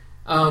leader.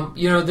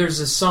 There's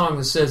a song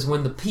that says,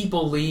 "When the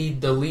people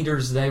lead, the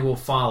leaders they will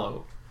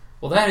follow."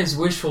 Well, that is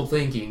wishful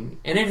thinking,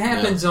 and it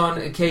happens on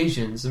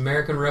occasions.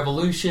 American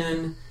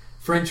Revolution,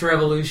 French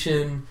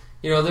Revolution.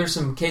 There's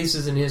some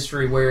cases in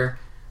history where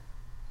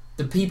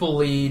the people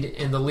lead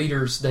and the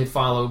leaders they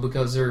follow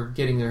because they're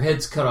getting their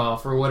heads cut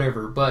off or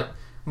whatever. But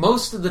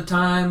most of the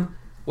time,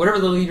 whatever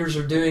the leaders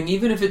are doing,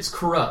 even if it's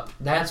corrupt,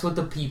 that's what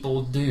the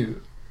people do.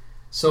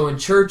 So in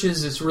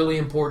churches, it's really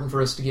important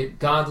for us to get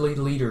godly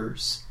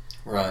leaders.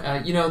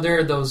 Right. There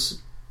are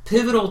those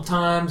pivotal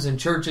times in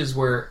churches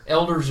where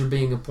elders are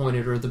being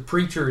appointed, or the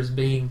preacher is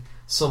being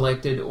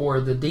selected, or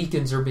the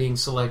deacons are being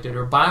selected,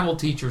 or Bible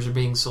teachers are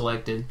being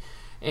selected.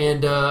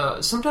 And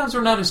sometimes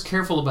we're not as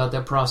careful about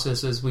that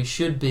process as we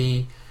should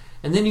be.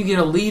 And then you get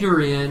a leader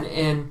in,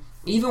 and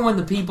even when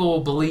the people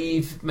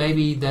believe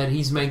maybe that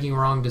he's making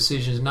wrong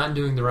decisions, not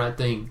doing the right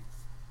thing,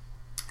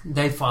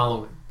 they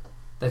follow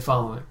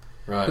him.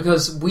 Right.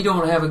 Because we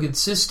don't have a good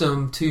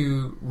system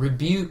to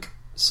rebuke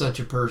such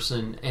a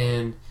person.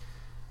 And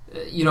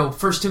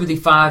 1 Timothy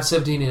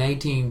 5:17 and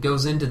 18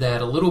 goes into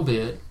that a little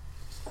bit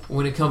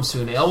when it comes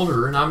to an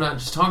elder. And I'm not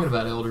just talking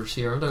about elders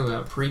here. I'm talking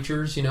about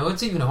preachers.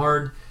 It's even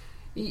hard.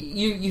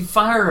 You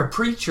fire a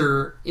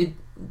preacher, it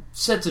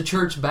sets a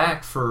church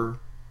back for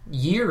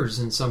years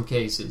in some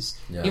cases.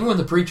 Yeah. Even when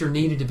the preacher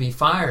needed to be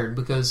fired,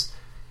 because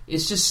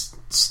it's just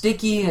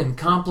sticky and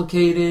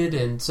complicated.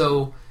 And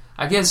so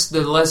I guess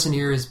the lesson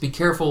here is be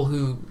careful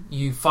who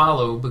you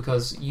follow,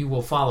 because you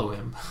will follow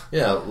him.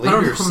 Yeah,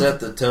 leaders set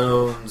the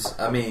tones.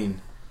 I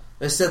mean,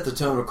 they set the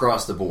tone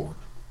across the board.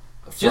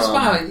 Just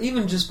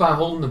by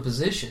holding the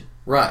position.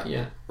 Right.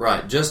 Yeah.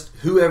 Right. Just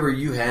whoever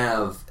you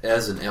have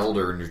as an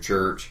elder in your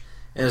church,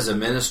 and as a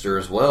minister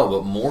as well,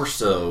 but more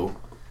so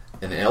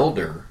an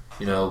elder,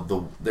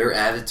 their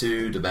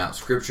attitude about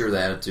Scripture,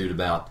 the attitude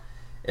about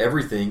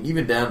everything,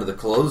 even down to the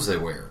clothes they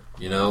wear.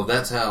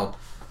 That's how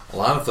a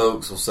lot of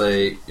folks will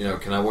say,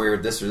 can I wear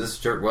this or this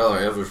shirt? Well, our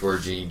elders wear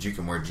jeans. You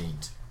can wear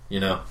jeans.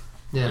 Yeah.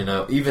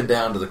 Even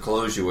down to the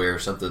clothes you wear,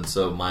 something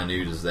so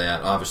minute as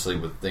that. Obviously,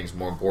 with things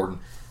more important.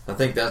 I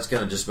think that's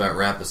going to just about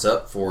wrap us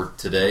up for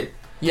today.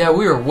 Yeah,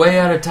 we are way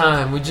out of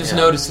time. We just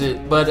noticed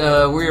it.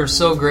 But we are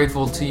so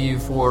grateful to you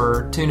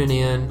for tuning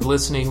in,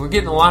 listening. We're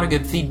getting a lot of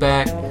good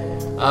feedback.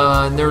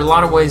 And there are a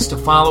lot of ways to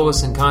follow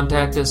us and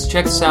contact us.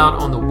 Check us out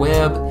on the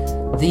web,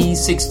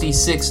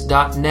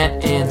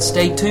 the66.net, and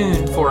stay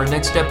tuned for our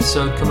next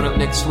episode coming up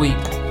next week.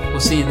 We'll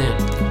see you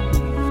then.